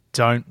say,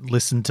 don't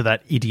listen to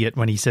that idiot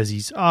when he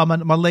says my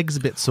leg's a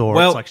bit sore.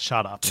 Well, it's like,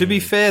 shut up. To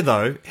be fair,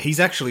 though, he's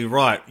actually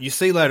right. You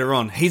see later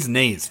on, his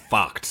knee is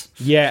fucked.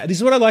 Yeah, this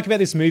is what I like about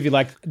this movie.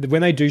 Like,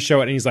 when they do show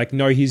it and he's like,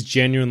 no, he's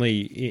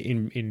genuinely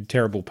in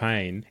terrible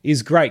pain,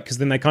 is great because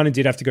then they kind of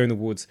did have to go in the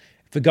woods.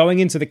 For going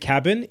into the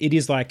cabin, it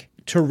is like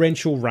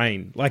torrential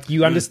rain. Like,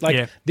 you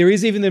understand, there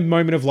is even the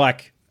moment of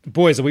like,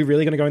 boys, are we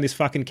really going to go in this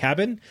fucking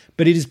cabin?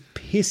 But it is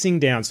pissing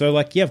down. So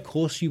like, yeah, of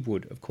course you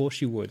would. Of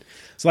course you would.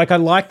 So like, I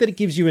like that it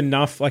gives you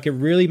enough, like it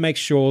really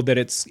makes sure that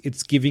it's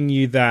giving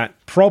you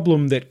that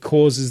problem that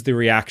causes the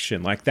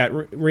reaction. Like that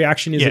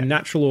reaction is a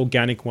natural,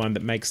 organic one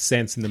that makes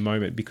sense in the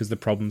moment because the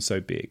problem's so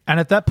big. And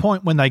at that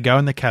point when they go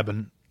in the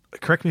cabin,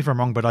 correct me if I'm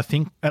wrong, but I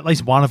think at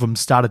least one of them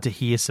started to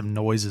hear some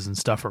noises and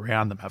stuff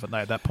around them, haven't they,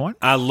 at that point?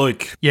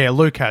 Luke. Yeah,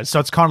 Luke has. So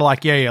it's kind of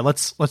like,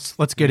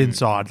 let's get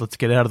inside. Let's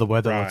get out of the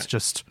weather. Right. Let's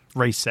just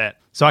reset.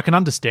 So I can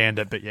understand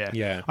it, but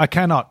I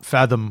cannot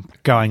fathom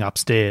going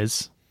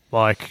upstairs.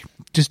 Like,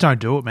 just don't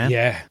do it, man.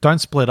 Yeah. Don't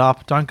split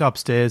up. Don't go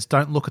upstairs.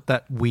 Don't look at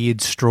that weird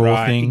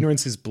straw thing.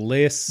 Ignorance is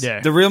bliss. Yeah.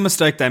 The real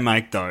mistake they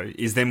make, though,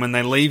 is then when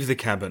they leave the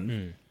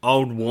cabin,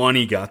 old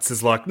whiny guts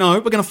is like, no,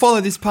 we're going to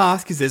follow this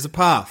path because there's a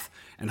path.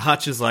 And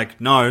Hutch is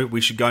like, no, we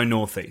should go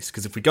northeast.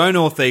 Because if we go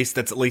northeast,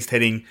 that's at least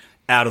heading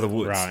out of the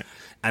woods. Right.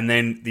 And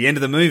then the end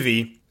of the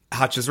movie,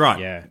 Hutch is right.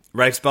 Yeah.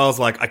 Rafe Spall's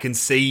like, I can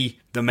see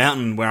the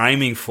mountain we're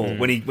aiming for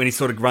when he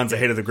sort of runs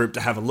ahead of the group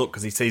to have a look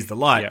because he sees the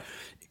light.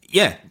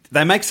 Yeah,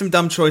 they make some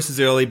dumb choices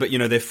early, but,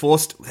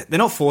 they're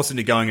not forced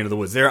into going into the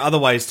woods. There are other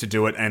ways to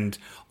do it. And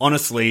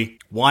honestly,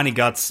 whiny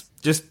guts,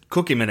 just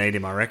cook him and eat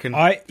him, I reckon.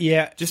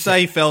 Just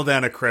say he fell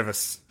down a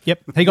crevice.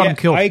 Yep, he got him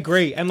killed. I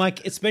agree. And,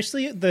 like,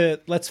 especially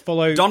let's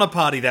follow... Donner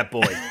party that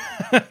boy.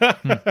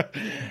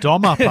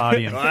 Doma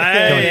party him.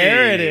 Hey,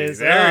 there it is.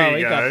 There we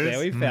he got goes. there.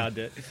 We found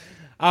it.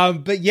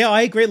 But yeah,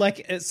 I agree.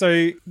 Like,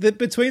 so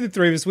between the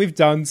three of us, we've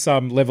done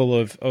some level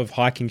of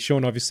hiking.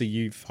 Sean, obviously,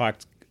 you've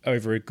hiked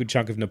over a good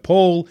chunk of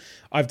Nepal.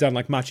 I've done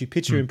like Machu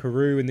Picchu in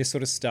Peru and this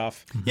sort of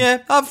stuff. Yeah,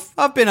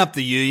 I've been up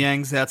the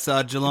Yuyangs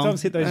outside Geelong.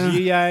 Tom's hit those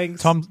Yuyangs.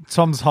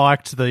 Tom's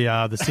hiked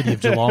the city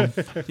of Geelong.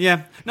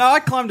 Yeah. No, I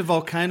climbed a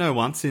volcano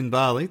once in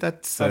Bali.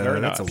 That's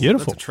very that's nice.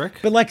 Beautiful. That's a trick.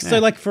 But like, so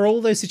like for all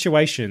those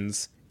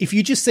situations, if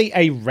you just see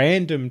a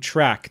random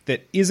track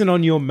that isn't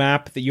on your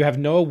map, that you have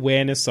no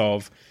awareness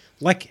of,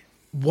 like,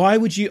 why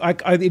would you?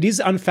 It is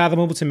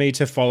unfathomable to me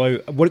to follow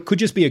what could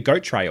just be a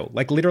goat trail.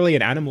 Like literally,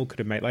 an animal could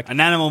have made like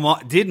an animal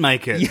did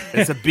make it. Yeah.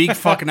 It's a big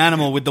fucking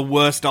animal with the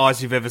worst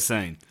eyes you've ever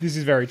seen. This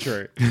is very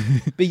true.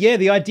 But yeah,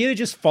 the idea to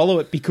just follow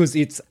it because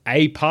it's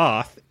a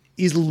path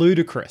is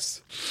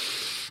ludicrous.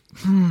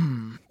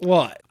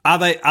 What? Are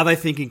they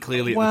thinking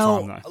clearly at the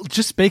time, though?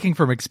 Just speaking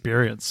from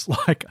experience,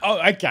 like, Oh,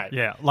 okay.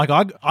 yeah, like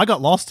I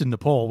got lost in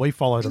Nepal. We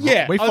followed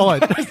Yeah, we I was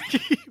followed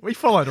we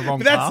followed a wrong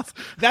But path.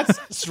 that's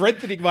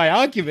strengthening my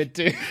argument,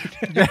 dude.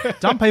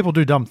 Dumb people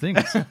do dumb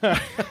things.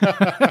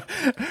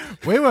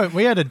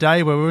 we had a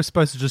day where we were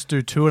supposed to just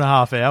do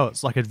 2.5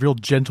 hours, like a real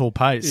gentle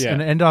pace, Yeah.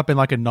 and it ended up in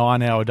like a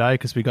 9-hour day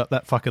because we got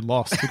that fucking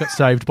lost. We got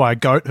saved by a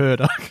goat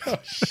herder.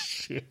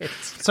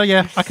 So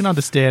yeah, I can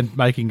understand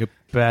making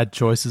bad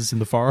choices in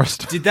the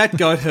forest. Did that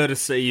goat herder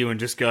see you and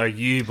just go,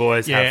 "You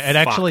boys Yeah, have and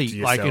actually,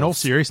 fucked like in all yourselves"?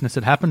 seriousness,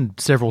 it happened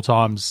several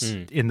times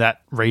in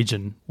that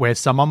region where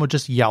someone would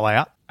just yell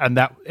out, and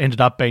that ended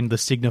up being the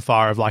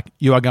signifier of like,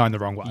 you are going the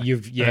wrong way.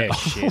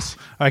 Shit.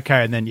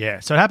 Okay, and then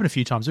so it happened a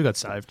few times. We got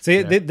saved.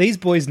 See, these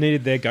boys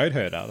needed their goat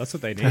herder. That's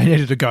what they They needed.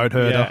 needed a goat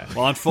herder. Yeah.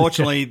 Well,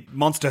 unfortunately,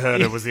 Monster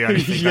Herder was the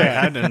only thing they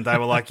had, and they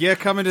were like, "Yeah,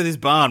 come into this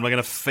barn. We're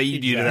going to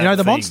feed you to that." You know,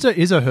 the thing." monster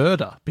is a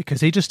herder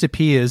because he just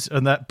appears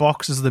and that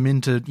boxes them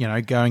into,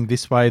 going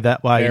this way,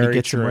 that way, and he Very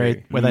gets them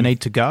true. where they need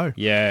to go.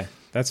 Yeah,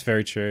 that's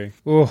very true.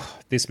 Oh,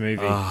 this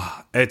movie.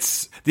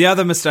 It's the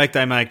other mistake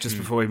they make, just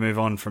before we move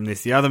on from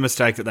this, the other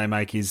mistake that they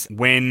make is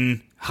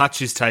when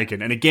Hutch is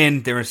taken. And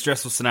again, they're in a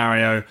stressful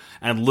scenario,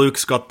 and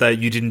Luke's got the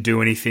 "you didn't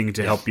do anything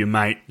to help your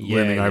mate"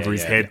 looming over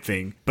his head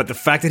thing. But the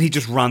fact that he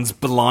just runs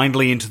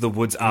blindly into the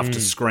woods after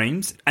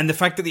screams, and the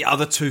fact that the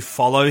other two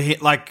follow him,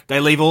 like, they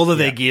leave all of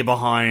their gear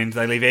behind,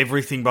 they leave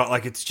everything, but,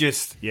 like, it's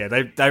just,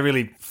 they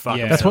really fuck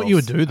Yeah. That's what you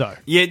would themselves. do, though.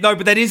 Yeah, no,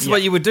 but that is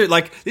what you would do.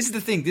 Like, this is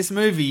the thing. This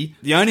movie,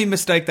 the only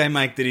mistake they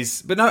make that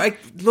is... But no,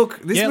 look,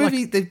 this Yeah,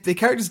 movie, the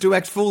characters do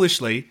act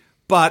foolishly,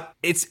 but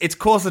it's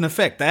cause and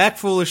effect. They act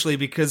foolishly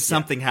because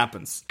something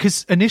happens.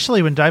 Because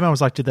initially when Damon was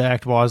like, did they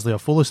act wisely or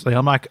foolishly?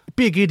 I'm like,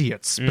 big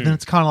idiots. But then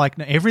it's kind of like,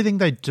 no, everything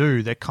they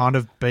do, they're kind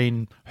of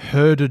been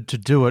herded to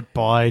do it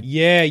by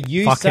Yeah,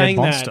 you fuckhead saying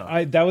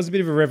monster. that was a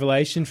bit of a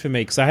revelation for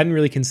me because I hadn't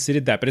really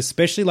considered that. But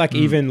especially like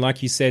even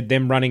like you said,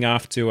 them running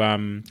after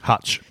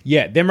Hutch.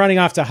 yeah, them running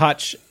after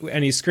Hutch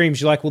and he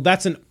screams. You're like, well,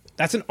 that's an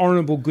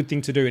honorable good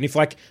thing to do. And if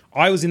like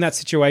I was in that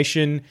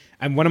situation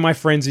and one of my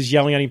friends is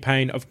yelling out in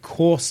pain, of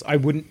course I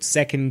wouldn't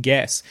second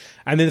guess.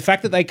 And then the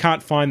fact that they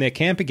can't find their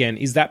camp again,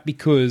 is that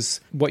because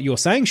what you're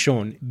saying,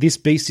 Sean, this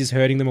beast is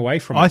hurting them away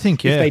from it? I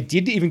think, yeah. If they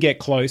did even get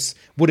close,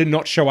 would it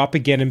not show up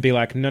again and be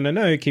like,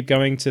 no, keep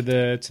going to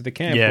the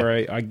camp Yeah. where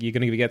you're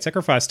going to get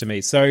sacrificed to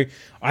me? So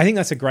I think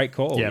that's a great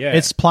call. Yeah,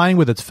 It's playing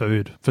with its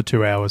food for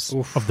 2 hours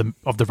of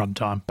the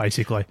runtime,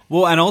 basically.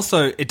 Well, and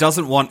also, it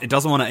doesn't want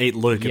to eat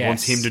Luke. It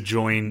wants Yes. him to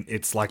join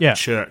its, like, Yeah,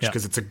 church, yeah.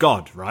 because it's a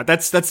god, right?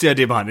 That's the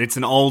idea behind it. It's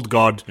an old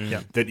god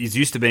that is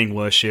used to being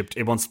worshipped.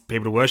 It wants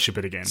people to worship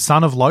it again.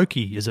 Son of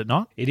Loki, is it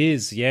not? It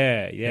is.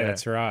 Yeah,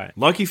 that's right.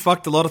 Loki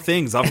fucked a lot of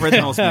things. I've read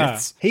Norse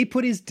myths. He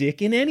put his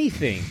dick in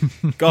anything.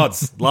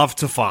 Gods love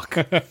to fuck.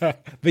 But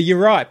you're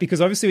right,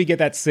 because obviously we get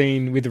that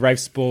scene with Rafe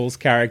Spall's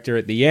character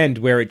at the end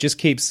where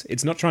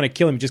it's not trying to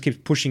kill him, it just keeps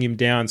pushing him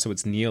down so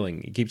it's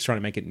kneeling. It keeps trying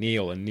to make it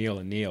kneel and kneel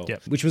and kneel.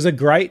 Yep. Which was a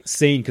great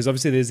scene because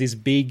obviously there's this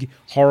big,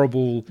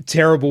 horrible,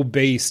 terrible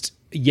beast,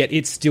 yet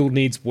it still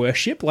needs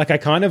worship. Like I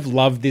kind of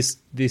love this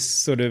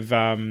sort of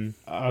I'm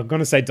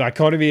gonna say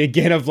dichotomy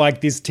again of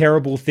like this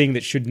terrible thing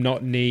that should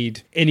not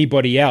need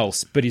anybody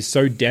else but is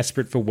so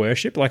desperate for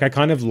worship. Like I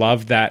kind of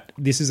love that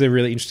this is a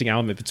really interesting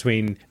element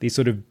between these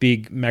sort of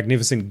big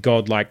magnificent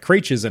godlike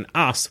creatures and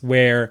us,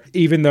 where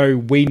even though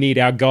we need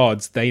our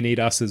gods, they need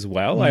us as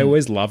well. I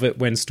always love it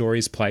when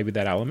stories play with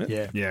that element.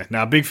 Yeah,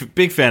 no, big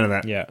fan of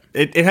that. Yeah.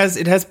 It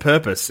has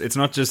purpose. It's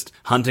not just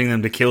hunting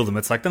them to kill them.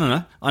 It's like,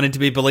 no, I need to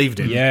be believed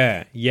in.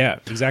 Yeah,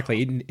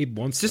 exactly. It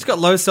wants It's just got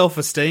low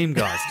self-esteem,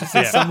 guys. Just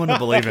need someone to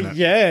believe in it.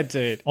 yeah,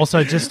 dude.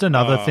 Also, just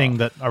another thing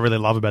that I really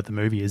love about the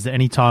movie is that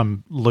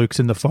anytime Luke's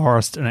in the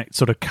forest and it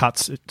sort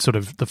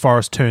of the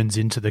forest turns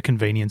into the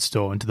convenience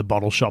store, into the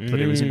bottle shop that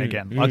he was in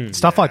again. Like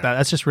stuff like that.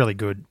 That's just really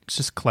good. It's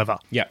just clever.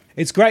 Yeah,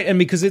 it's great, and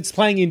because it's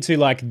playing into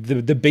like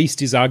the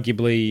beast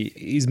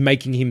is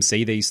making him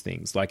see these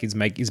things, like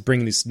is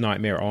bringing this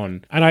nightmare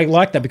on, and I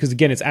like that because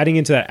again, it's adding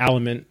into that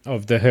element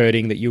of the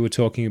herding that you were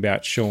talking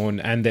about, Sean,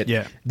 and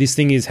that this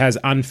thing has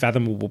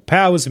unfathomable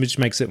powers, which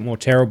makes it more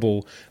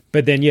terrible.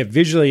 But then,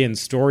 visually and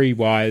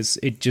story-wise,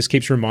 it just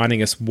keeps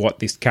reminding us what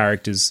this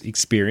character's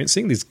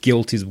experiencing. This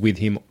guilt is with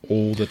him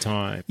all the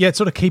time. Yeah, it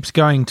sort of keeps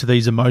going to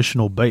these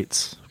emotional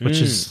beats, which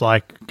is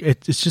like,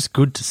 it's just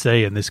good to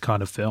see in this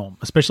kind of film.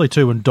 Especially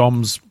too when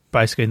Dom's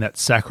basically in that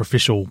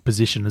sacrificial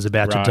position, is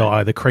about to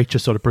die. The creature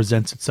sort of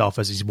presents itself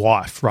as his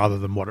wife rather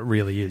than what it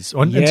really is.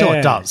 Until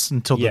it does,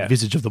 until the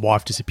visage of the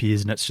wife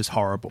disappears and it's just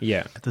horrible.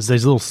 Yeah. There's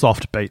these little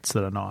soft beats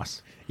that are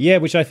nice. Yeah,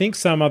 which I think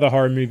some other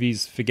horror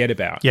movies forget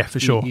about. Yeah, for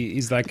sure.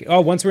 He's like,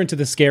 oh, once we're into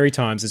the scary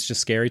times, it's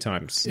just scary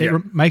times.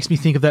 It makes me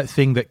think of that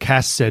thing that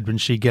Cass said when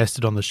she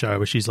guested on the show,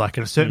 where she's like,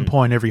 at a certain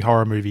point, every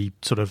horror movie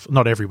sort of,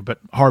 not every, but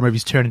horror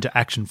movies turn into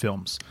action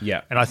films.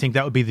 Yeah. And I think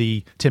that would be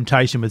the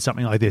temptation with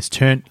something like this.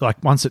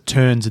 Once it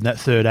turns in that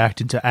third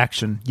act into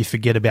action, you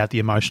forget about the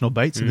emotional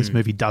beats, and this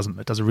movie doesn't.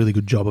 It does a really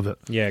good job of it.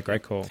 Yeah,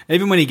 great call.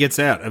 Even when he gets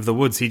out of the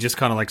woods, he just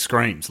kind of like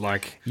screams,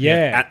 like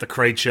at the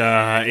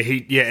creature.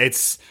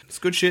 It's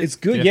good shit. It's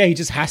good. Yeah, he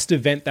just has to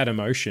vent that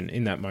emotion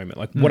in that moment.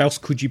 Like, what else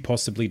could you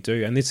possibly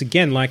do? And this,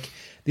 again, like,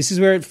 this is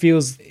where it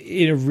feels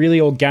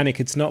really organic.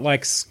 It's not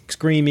like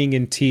screaming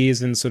and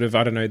tears and sort of,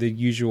 I don't know, the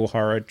usual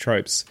horror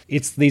tropes.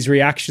 It's these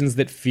reactions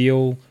that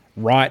feel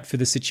right for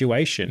the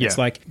situation. Yeah. It's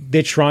like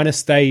they're trying to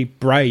stay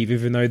brave,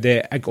 even though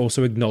they're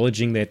also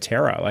acknowledging their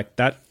terror. Like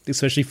that,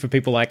 especially for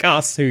people like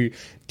us who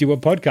do a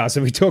podcast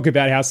and we talk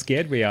about how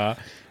scared we are.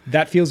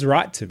 That feels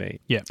right to me.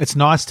 Yeah, it's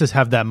nice to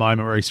have that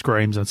moment where he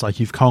screams and it's like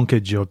you've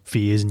conquered your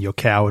fears and your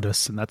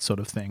cowardice and that sort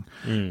of thing.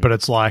 But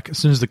it's like, as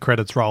soon as the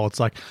credits roll, it's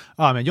like,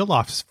 oh man, your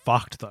life's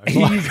fucked though.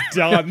 He's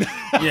done.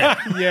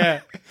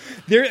 Yeah.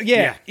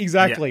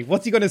 Exactly. Yeah.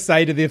 What's he going to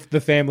say to the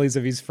families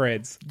of his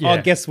friends? Yeah.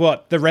 Oh, guess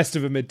what? The rest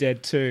of them are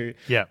dead too.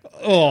 Yeah.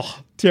 Oh,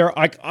 terror.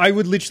 I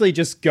would literally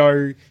just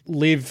go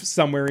live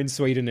somewhere in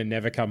Sweden and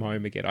never come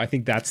home again. I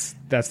think that's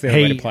the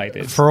only way to play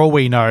this. For all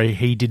we know,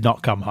 he did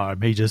not come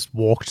home. He just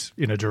walked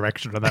in a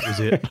direction and that was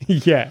it.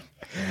 Yeah.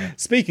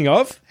 Speaking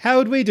of, how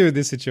would we do in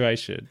this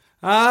situation?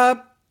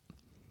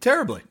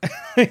 Terribly.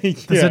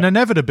 There's an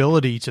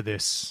inevitability to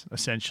this,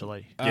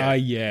 essentially.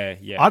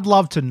 Yeah. I'd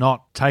love to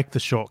not take the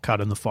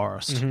shortcut in the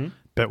forest,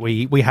 but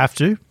we have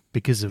to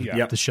because of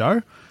the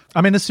show.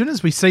 I mean, as soon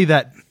as we see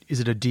that, is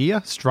it a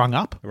deer strung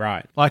up?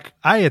 Right. Like,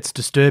 it's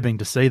disturbing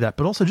to see that,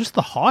 but also just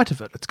the height of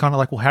it. It's kind of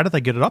like, well, how did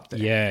they get it up there?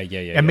 Yeah.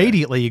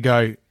 Immediately you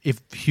go,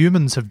 if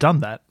humans have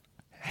done that,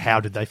 how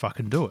did they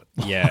fucking do it?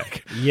 Yeah.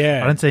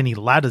 I don't see any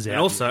ladders out. And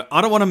also,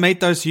 I don't want to meet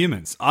those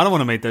humans. I don't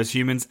want to meet those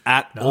humans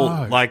at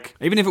all. Like,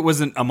 even if it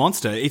wasn't a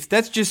monster, if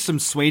that's just some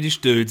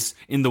Swedish dudes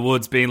in the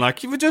woods being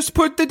like, you would just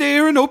put the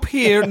deer in up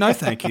here. No,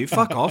 thank you.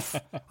 Fuck off.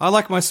 I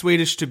like my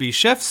Swedish to be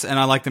chefs and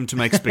I like them to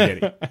make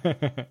spaghetti.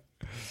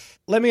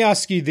 Let me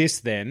ask you this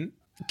then.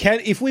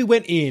 If we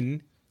went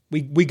in,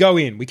 we go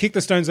in, we kick the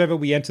stones over,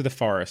 we enter the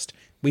forest,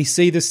 we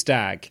see the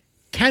stag.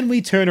 Can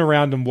we turn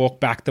around and walk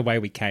back the way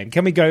we came?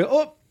 Can we go,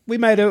 oh, we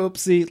made a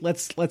oopsie,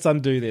 let's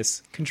undo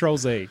this. Control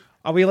Z.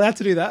 Are we allowed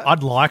to do that?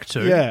 I'd like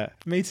to. Yeah,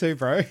 me too,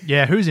 bro.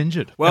 Yeah, who's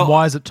injured? Well, and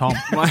why is it Tom?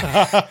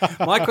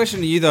 My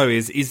question to you though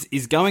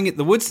is going at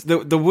the woods.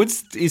 The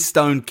woods is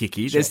stone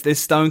kicky. Sure. There's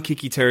stone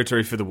kicky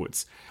territory for the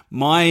woods.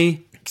 My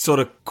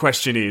sort of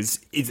question is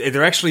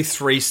there are actually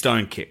 3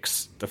 stone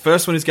kicks. The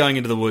first one is going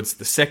into the woods.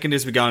 The second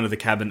is we go into the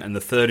cabin, and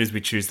the third is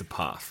we choose the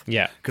path.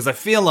 Yeah, because I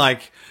feel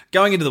like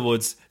going into the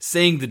woods,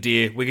 seeing the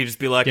deer, we could just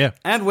be like,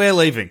 and we're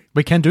leaving.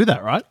 We can do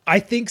that, right? I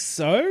think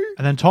so.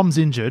 And then Tom's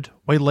injured.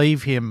 We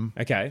leave him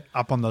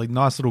up on the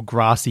nice little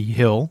grassy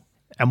hill,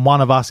 and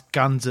one of us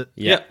guns it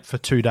for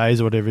 2 days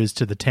or whatever it is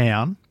to the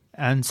town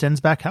and sends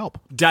back help.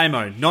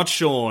 Damo, not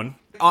Sean.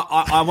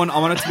 I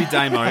want it to be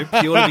Damo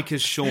purely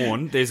because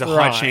Sean, there's a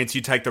high chance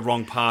you take the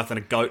wrong path and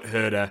a goat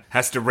herder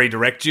has to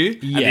redirect you.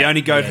 And the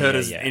only goat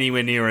herders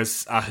anywhere near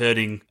us are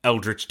herding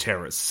eldritch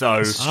terrors.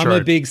 So I'm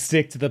a big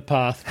stick to the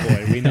path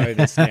boy. We know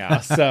this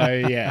now.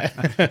 So yeah.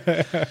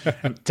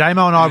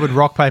 Damo and I would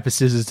rock, paper,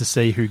 scissors to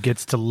see who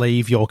gets to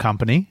leave your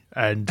company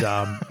and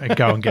go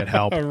and get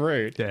help.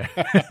 Rude. Yeah.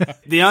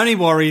 The only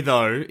worry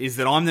though is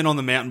that I'm then on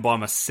the mountain by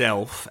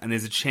myself and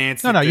there's a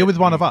chance you're with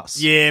one of us.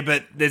 Yeah,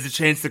 but there's a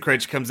chance the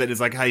creature comes out and is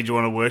like, hey, do you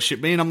want to worship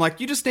me? And I'm like,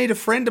 you just need a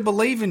friend to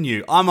believe in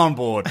you. I'm on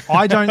board.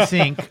 I don't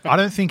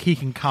think he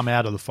can come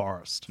out of the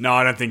forest. No,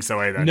 I don't think so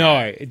either. No,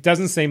 it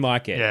doesn't seem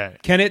like it. Yeah.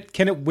 Can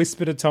it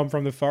whisper to Tom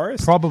from the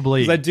forest?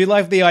 Probably. Because I do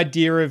like the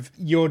idea of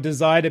your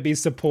desire to be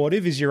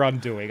supportive is your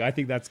undoing. I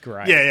think that's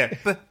great. Yeah.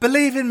 But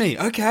believe in me,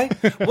 okay?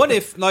 What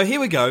if, here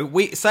we go.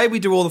 We say we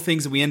do all the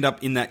things and we end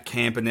up in that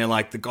camp and they're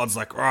like, the god's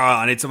like,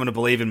 I need someone to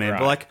believe in me. And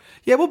we're like,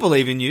 yeah, we'll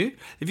believe in you.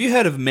 Have you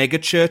heard of mega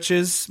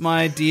churches,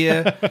 my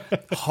dear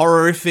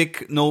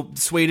horrific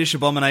Swedish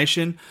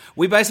abomination?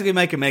 We basically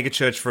make a mega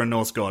church for a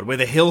Norse god. We're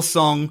the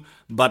Hillsong,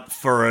 but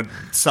for a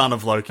son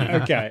of Loki.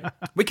 Okay.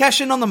 We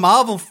cash in on the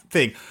Marvel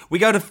thing. We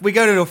go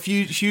to a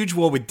huge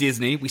war with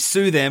Disney. We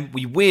sue them.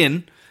 We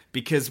win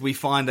because we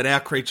find that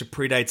our creature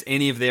predates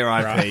any of their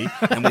IP.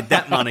 And with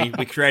that money,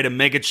 we create a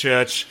mega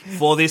church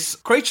for this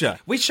creature.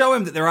 We show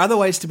him that there are other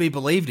ways to be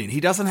believed in.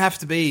 He doesn't have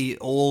to be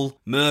all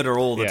murder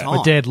all the time.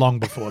 We're dead long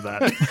before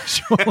that.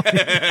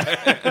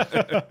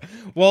 Surely.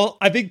 Well,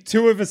 I think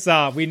 2 of us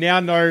are. We now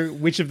know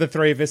which of the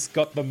 3 of us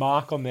got the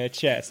mark on their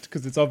chest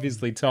because it's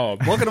obviously Tom.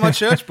 Welcome to my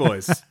church,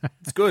 boys.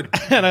 It's good.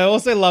 And I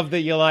also love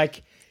that you're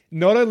like,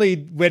 not only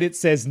when it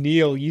says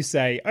kneel, you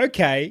say,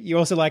 okay, you're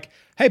also like,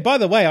 hey, by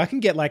the way, I can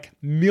get like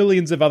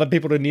millions of other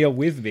people to kneel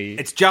with me.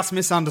 It's just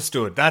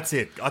misunderstood. That's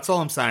it. That's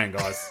all I'm saying,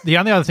 guys. The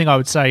only other thing I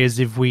would say is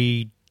if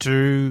we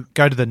do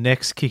go to the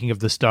next kicking of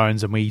the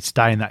stones and we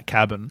stay in that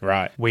cabin,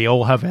 right, we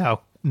all have our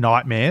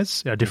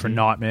nightmares, different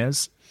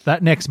nightmares,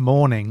 that next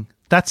morning,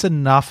 that's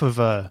enough of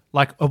a,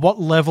 like, what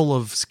level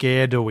of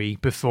scare do we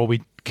before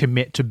we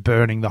commit to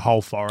burning the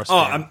whole forest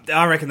down?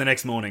 I reckon the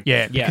next morning.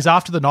 Yeah, because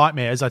after the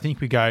nightmares, I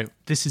think we go,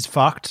 this is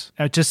fucked.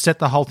 Just set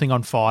the whole thing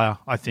on fire,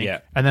 I think. Yeah.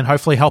 And then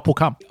hopefully help will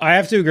come. I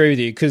have to agree with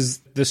you because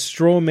the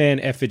straw man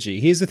effigy,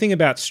 here's the thing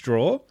about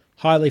straw,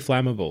 highly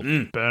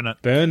flammable. Burn it.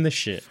 Burn the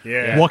shit.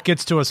 Yeah. What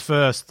gets to us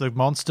first, the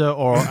monster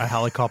or a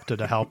helicopter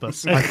to help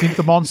us? I think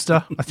the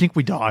monster. I think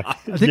we die. I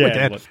think we're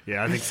dead. look.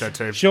 Yeah, I think so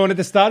too. Sean, at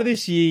the start of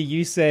this year,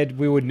 you said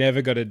we were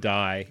never going to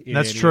die.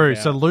 That's true.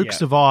 So Luke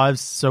survives.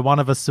 So one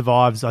of us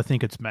survives. I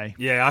think it's me.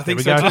 Yeah, I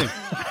think There so we too.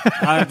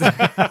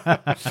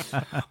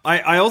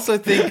 I also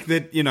think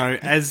that,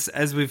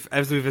 as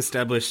we've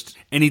established,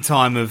 any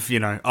time of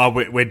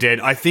we're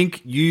dead. I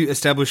think you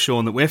established,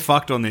 Sean, that we're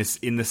fucked on this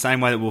in the same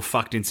way that we're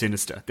fucked in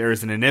Sinister. There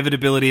is an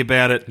inevitability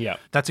about it. Yeah.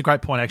 That's a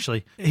great point,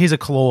 actually. Here's a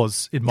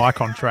clause in my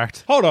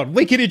contract. Hold on,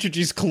 we can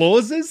introduce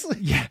clauses?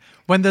 Yeah.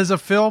 When there's a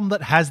film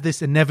that has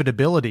this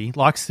inevitability,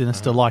 like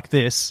Sinister, like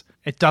this,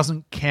 it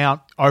doesn't count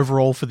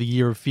overall for the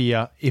year of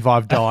fear if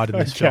I've died in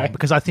this film,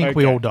 because I think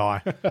we all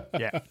die.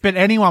 Yeah. But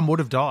anyone would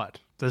have died.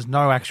 There's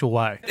no actual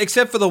way.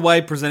 Except for the way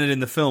presented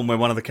in the film where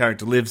one of the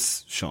characters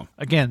lives, Sean.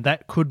 Again,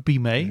 that could be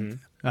me.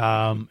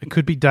 It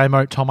could be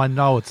Damo. Tom, I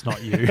know it's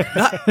not you.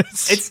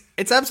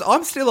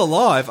 I'm still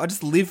alive. I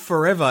just live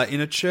forever in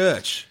a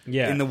church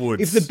in the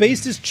woods. If the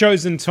beast has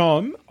chosen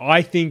Tom,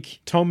 I think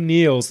Tom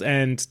kneels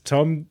and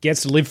Tom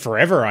gets to live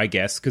forever, I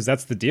guess, because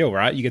that's the deal,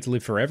 right? You get to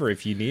live forever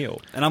if you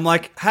kneel. And I'm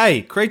like,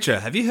 hey, creature,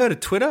 have you heard of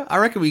Twitter? I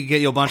reckon we can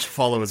get you a bunch of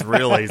followers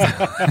real easy.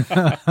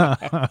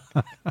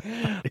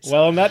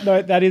 Well, on that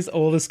note, that is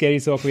all the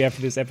Scaredy Talk we have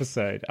for this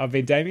episode. I've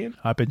been Damien.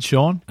 I've been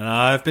Sean. And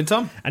I've been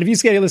Tom. And if you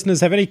Scaredy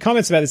listeners have any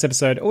comments about this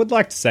episode or would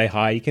like to say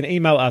hi, you can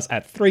email us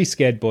at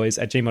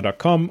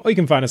 3scaredboys@gmail.com, or you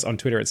can find us on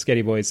Twitter at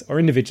ScaredyBoys, or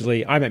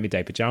individually, I'm at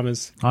Midday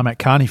Pajamas. I'm at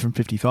Carney from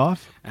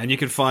 55. And you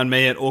can find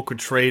me at Awkward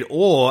Treat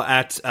or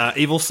at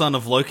Evil Son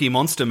of Loki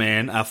Monster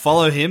Man.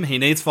 Follow him. He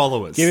needs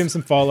followers. Give him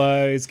some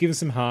follows, give him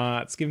some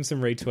hearts, give him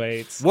some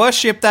retweets.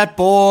 Worship that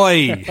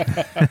boy.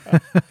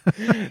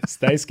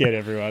 Stay scared,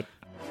 everyone.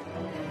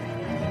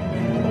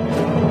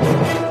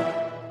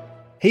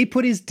 He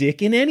put his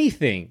dick in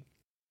anything.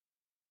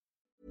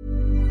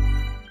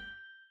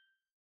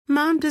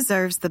 Mom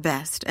deserves the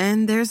best,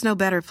 and there's no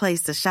better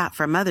place to shop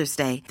for Mother's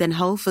Day than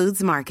Whole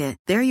Foods Market.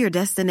 They're your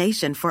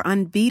destination for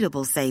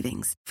unbeatable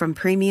savings, from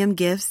premium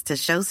gifts to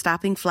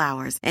show-stopping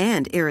flowers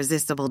and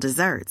irresistible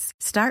desserts.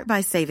 Start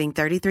by saving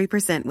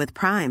 33% with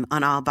Prime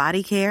on all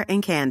body care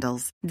and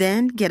candles.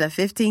 Then get a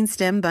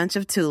 15-stem bunch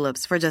of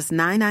tulips for just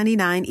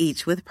 $9.99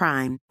 each with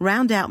Prime.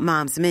 Round out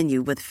Mom's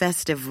menu with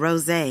festive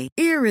rosé,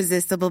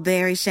 irresistible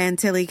berry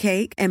chantilly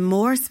cake, and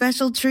more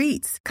special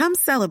treats. Come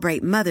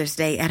celebrate Mother's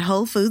Day at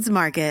Whole Foods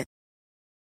Market.